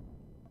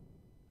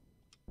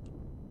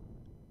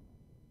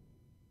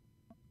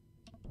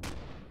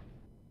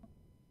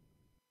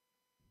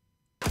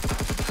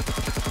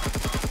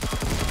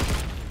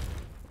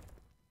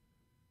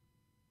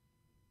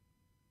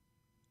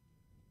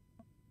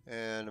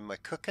 And am I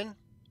cooking?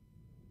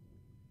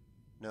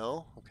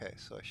 No? Okay,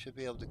 so I should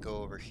be able to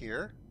go over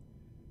here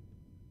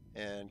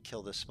and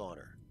kill this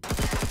spawner.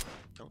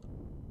 No.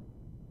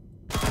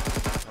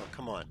 Oh,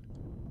 come on.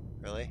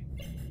 Really?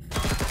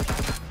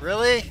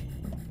 Really?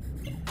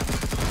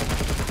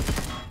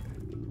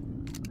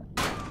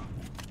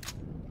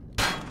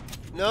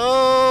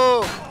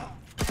 No!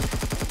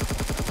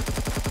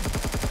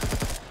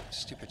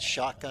 Stupid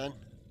shotgun.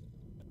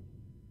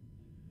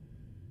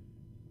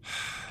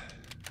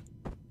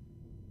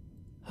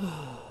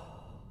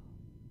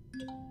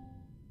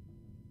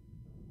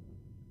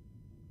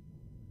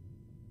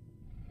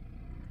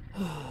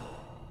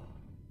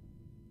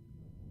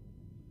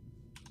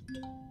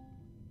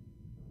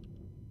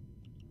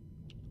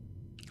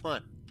 Come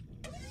on.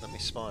 Let me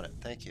spawn it.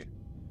 Thank you.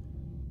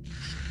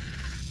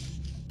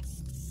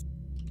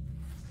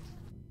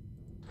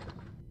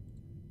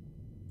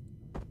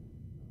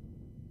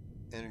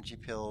 Energy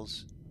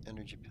pills.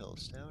 Energy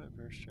pills. Down at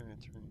burst during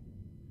 3.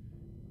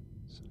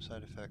 Some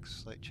side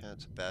effects. Slight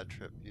chance of bad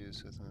trip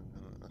used with.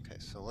 Okay,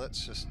 so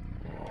let's just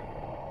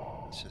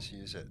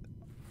use it.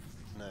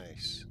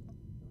 Nice.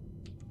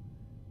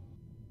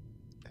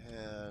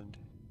 And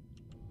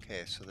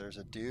okay, so there's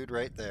a dude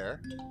right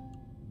there,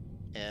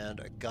 and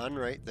a gun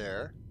right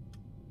there.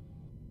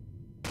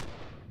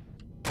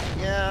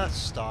 Yeah,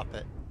 stop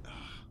it.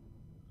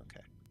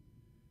 Okay.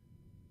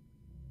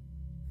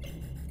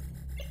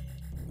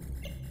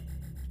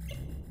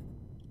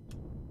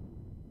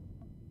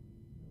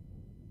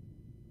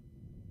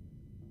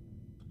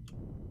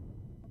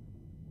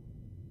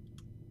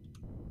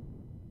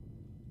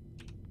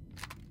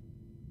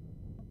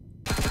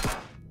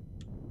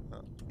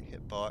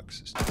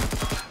 hitbox.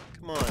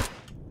 Come on.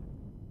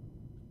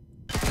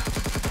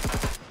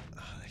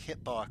 The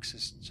hitbox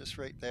is just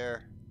right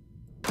there.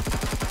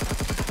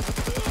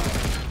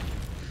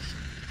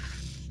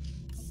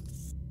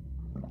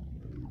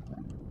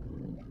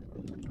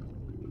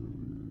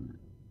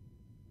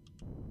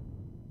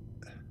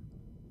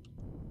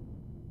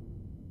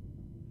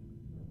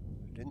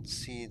 Didn't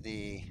see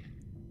the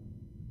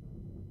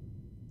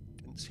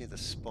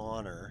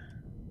spawner.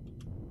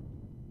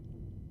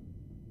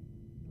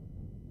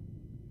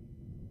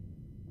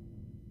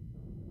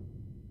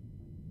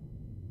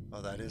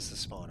 Oh, that is the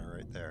spawner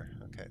right there.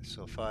 Okay,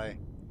 so if I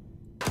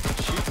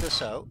shoot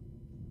this out.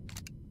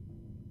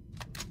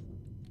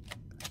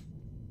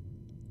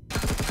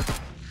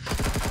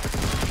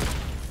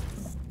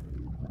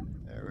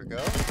 There we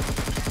go.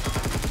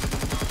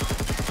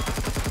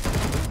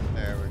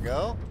 There we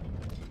go.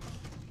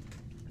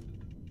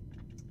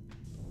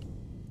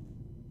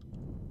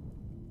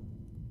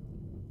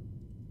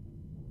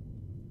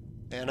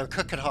 And I'm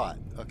cooking hot.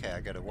 Okay, I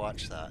gotta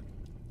watch that.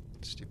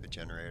 Stupid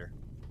generator.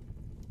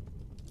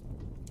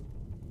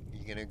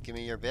 You gonna give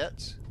me your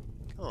bits?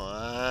 Come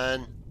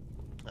on.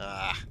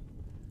 Ah.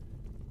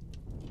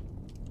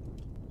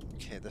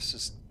 Okay, this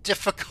is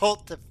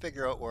difficult to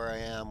figure out where I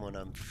am when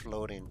I'm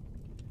floating.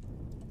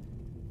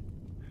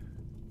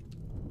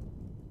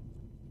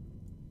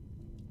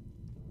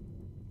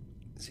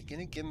 Is he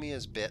gonna give me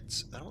his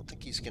bits? I don't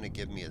think he's gonna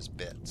give me his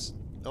bits.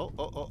 Oh,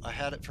 oh, oh, I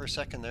had it for a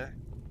second there.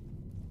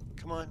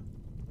 Come on.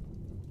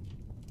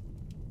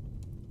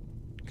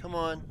 Come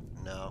on.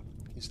 No,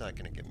 he's not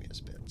gonna give me his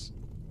bits.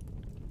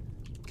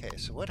 Okay,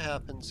 so what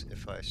happens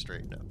if I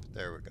straighten up?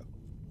 There we go.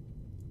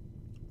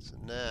 So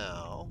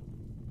now...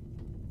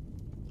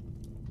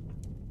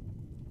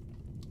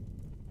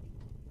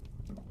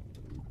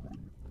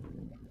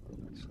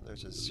 So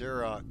there's a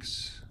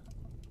Xerox.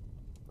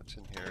 What's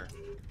in here?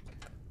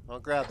 I'll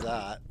grab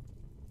that.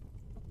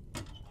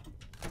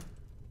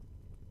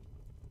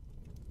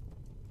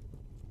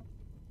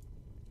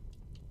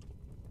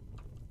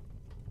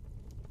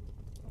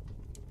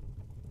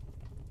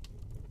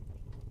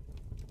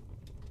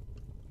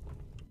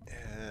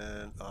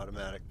 And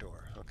automatic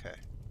door. Okay.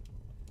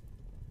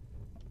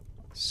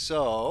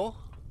 So,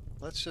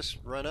 let's just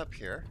run up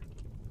here.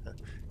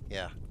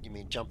 Yeah, you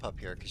mean jump up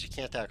here, because you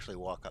can't actually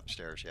walk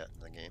upstairs yet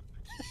in the game.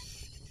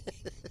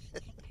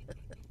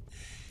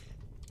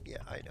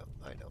 Yeah, I know,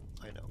 I know,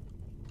 I know.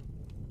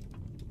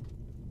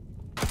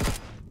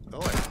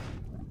 Oh,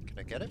 can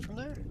I get it from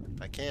there?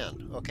 I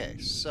can. Okay,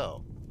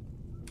 so.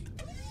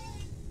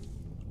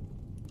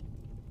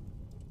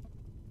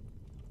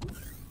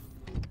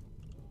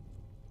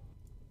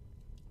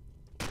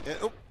 Yeah,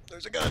 oh,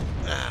 there's a gun.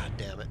 Ah,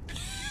 damn it.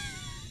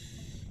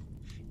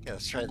 Yeah,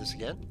 let's try this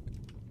again.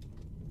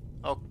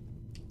 Oh,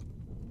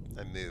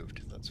 I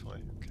moved. That's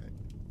why. Okay.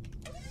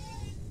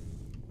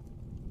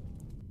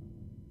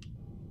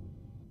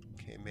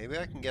 Okay, maybe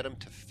I can get him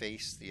to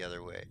face the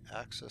other way.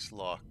 Access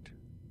locked.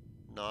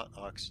 Not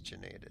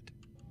oxygenated.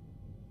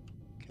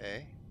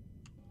 Okay.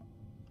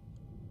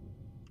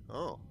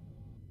 Oh.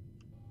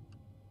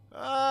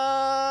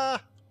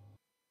 Ah!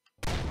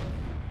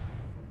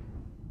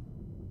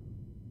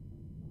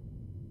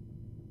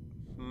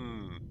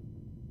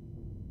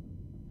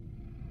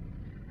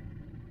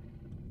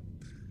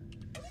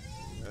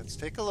 Let's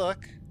take a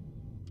look.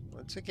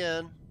 Once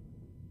again.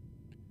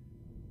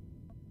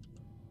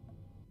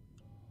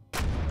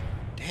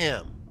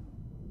 Damn.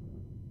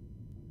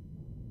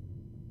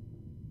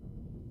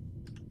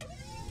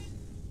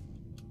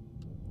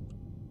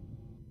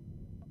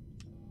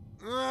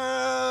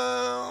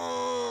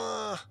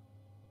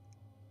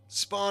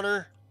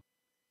 Spawner.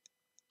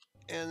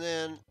 And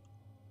then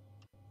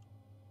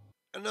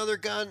another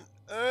gun.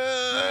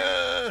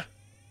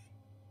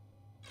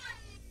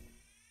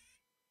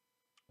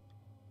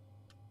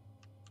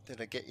 Did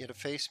I get you to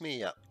face me?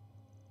 Yep.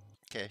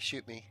 Okay,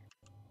 shoot me.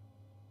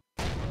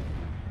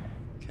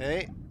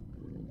 Okay.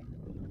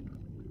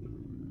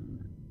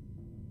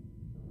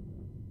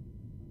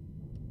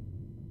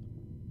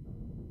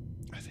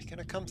 Are they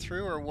gonna come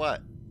through or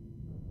what?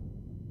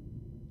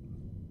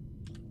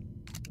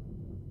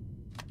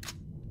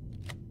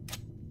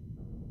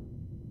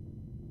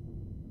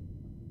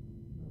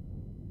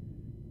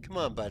 Come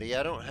on, buddy.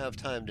 I don't have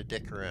time to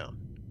dick around.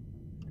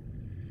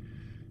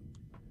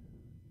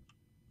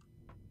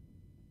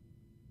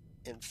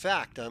 In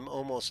fact, I'm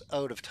almost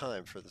out of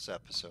time for this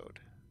episode.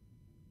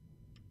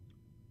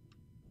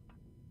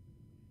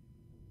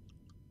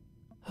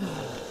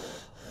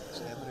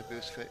 Stamina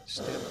boost fit.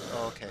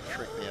 Oh, okay,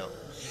 freaked me out.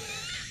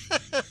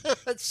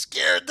 It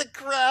scared the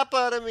crap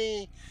out of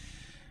me.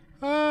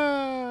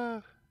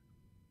 Ah.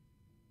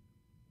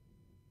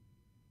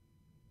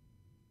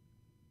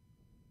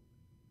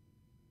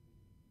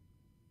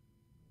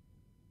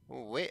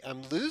 Oh, wait,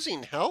 I'm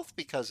losing health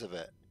because of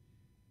it.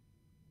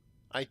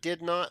 I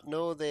did not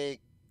know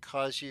they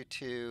cause you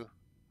to...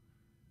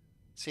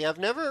 See, I've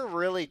never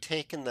really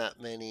taken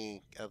that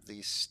many of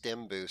these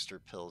stim booster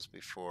pills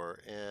before,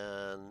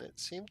 and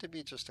it seemed to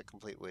be just a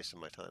complete waste of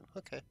my time.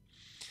 Okay,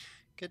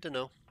 good to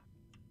know.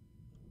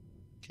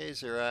 Okay,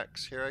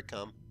 Xerax, here I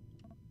come.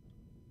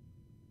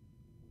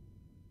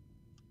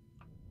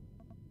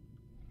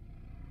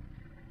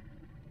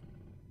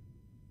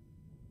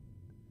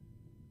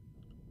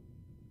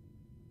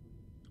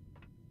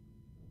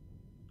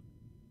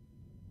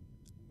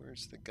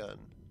 Where's the gun?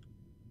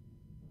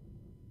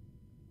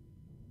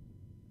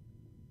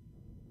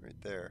 Right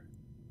there.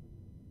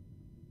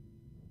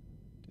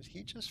 Did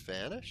he just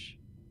vanish?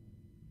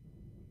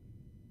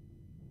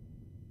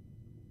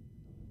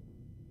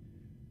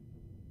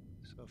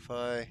 So if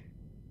I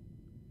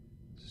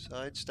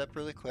sidestep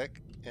really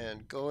quick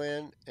and go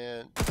in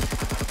and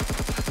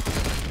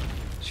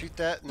shoot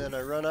that, and then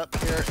I run up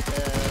here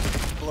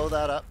and blow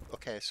that up.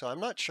 Okay, so I'm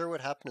not sure what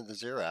happened to the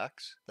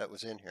Xerax that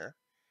was in here.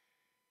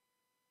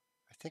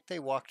 I think they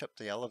walked up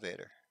the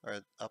elevator,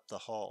 or up the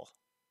hall.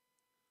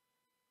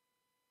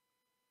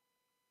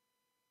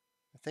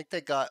 I think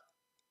they got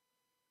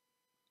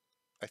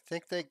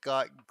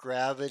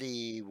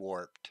gravity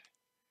warped.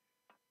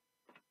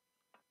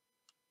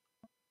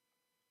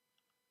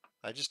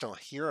 I just don't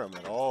hear them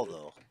at all,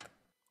 though.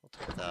 I'll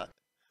take that.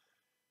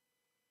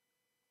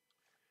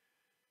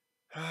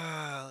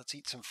 Let's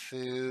eat some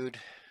food.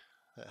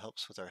 That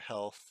helps with our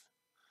health.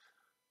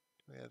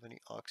 Do we have any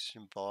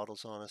oxygen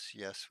bottles on us?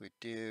 Yes, we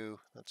do.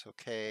 That's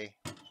okay.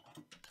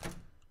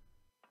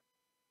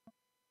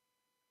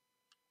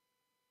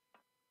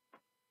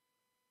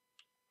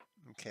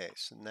 Okay,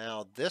 so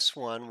now this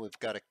one we've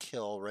got to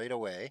kill right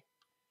away.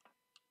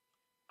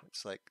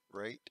 It's like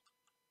right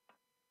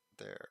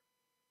there.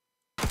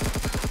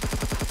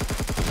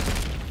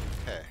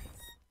 Okay.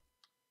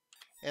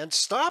 And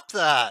stop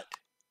that!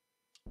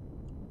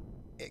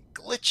 It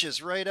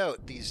glitches right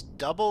out. These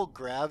double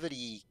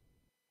gravity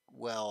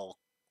well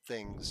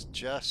things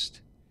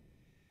just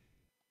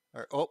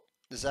are. Oh,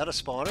 is that a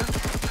spawner?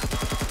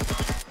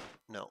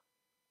 No.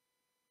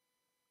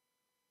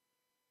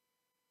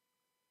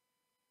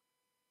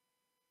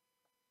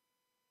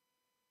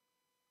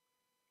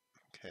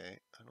 Okay,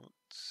 I don't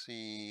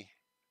see.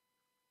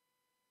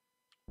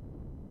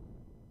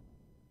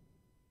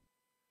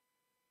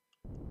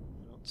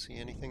 I don't see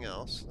anything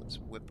else. Let's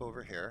whip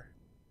over here.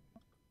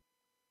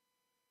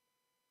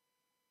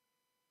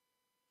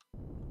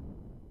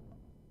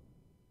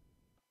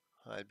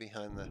 Hide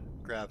behind the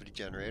gravity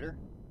generator.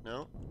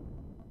 No.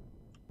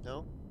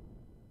 No.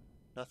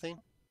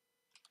 Nothing.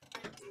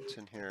 What's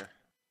in here?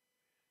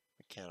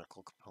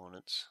 Mechanical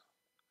components.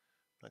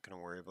 Not going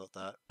to worry about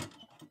that.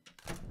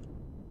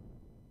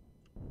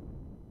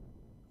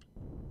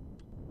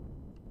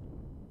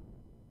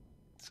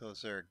 So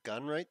is there a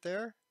gun right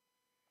there?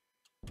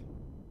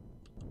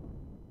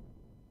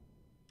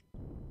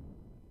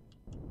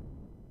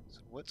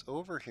 So what's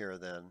over here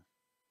then?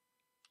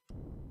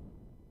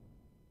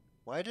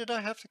 Why did I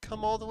have to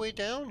come all the way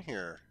down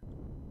here?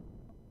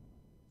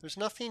 There's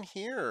nothing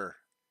here.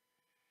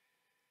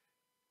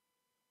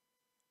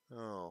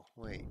 Oh,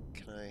 wait,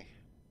 can I?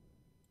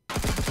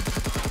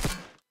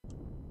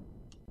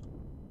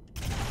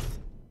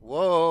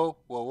 Whoa,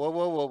 whoa, whoa,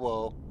 whoa, whoa,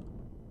 whoa.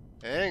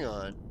 Hang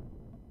on.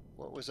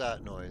 What was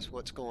that noise?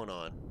 What's going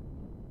on?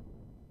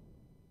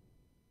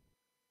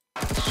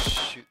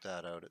 Shoot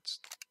that out. It's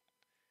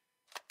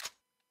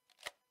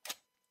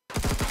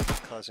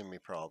causing me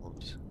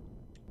problems.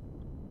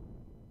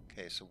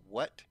 Okay, so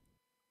what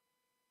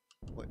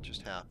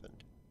just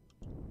happened?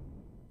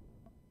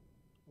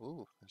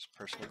 Ooh, there's a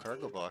personal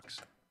cargo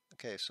box.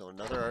 Okay, so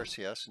another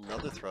RCS,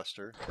 another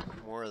thruster,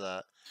 more of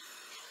that.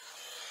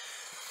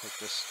 Take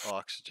this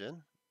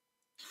oxygen,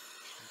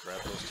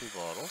 grab those 2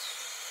 bottles.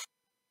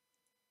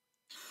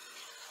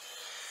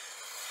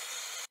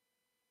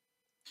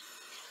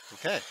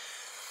 Okay.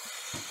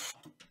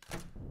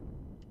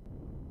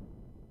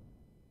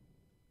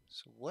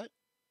 So what?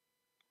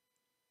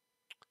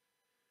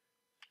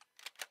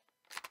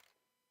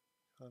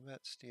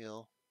 Combat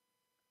steel.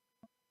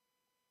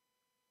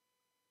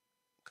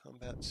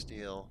 Combat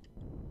steel.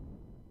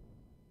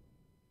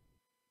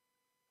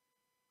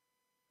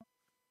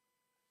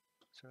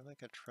 Is there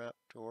like a trap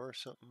door or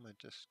something? I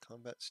just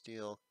combat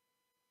steel.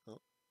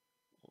 Oh.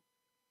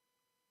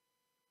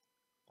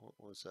 What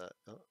was that?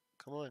 Oh,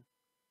 come on.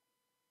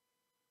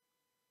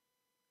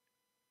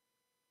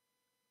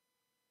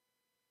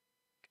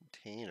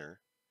 Container.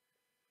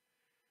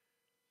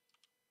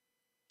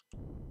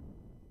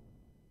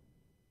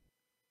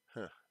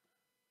 Huh.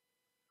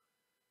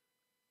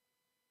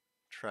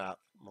 Trap,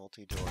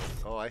 multi-door.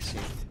 Oh, I see.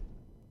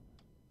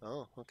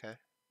 Oh, okay.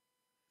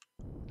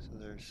 So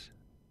there's...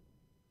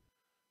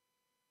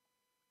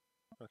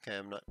 Okay,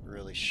 I'm not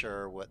really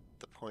sure what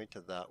the point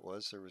of that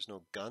was. There was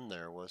no gun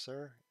there, was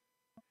there?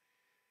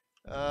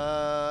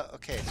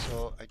 Okay,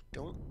 so I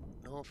don't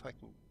know if I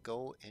can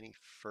go any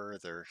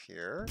further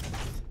here.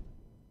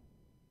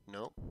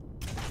 Nope.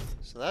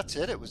 So that's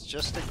it. It was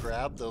just to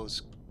grab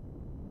those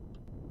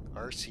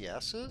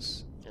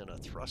RCSs and a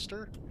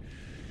thruster.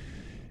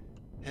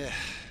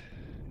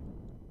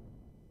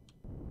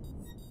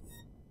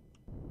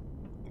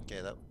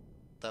 Okay,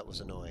 that was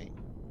annoying.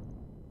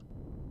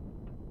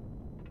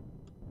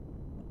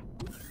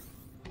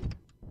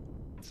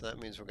 So that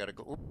means we've got to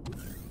go... Oop.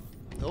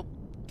 Nope.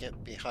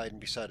 Can't be hiding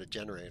beside a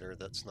generator.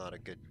 That's not a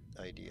good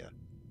idea.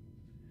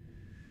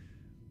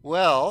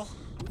 Well,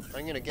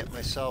 I'm going to get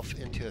myself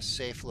into a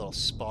safe little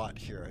spot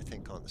here, I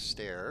think, on the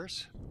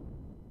stairs.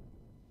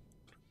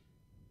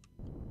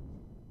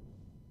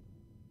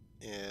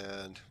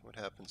 And what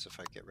happens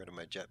if I get rid of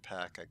my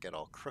jetpack? I get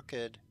all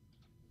crooked.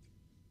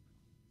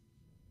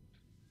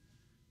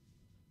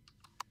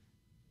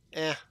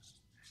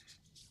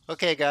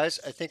 Okay, guys,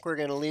 I think we're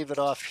going to leave it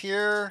off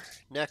here.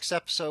 Next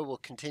episode, we'll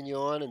continue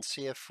on and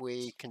see if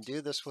we can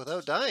do this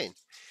without dying.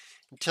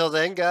 Until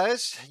then,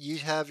 guys, you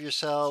have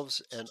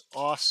yourselves an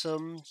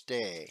awesome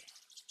day.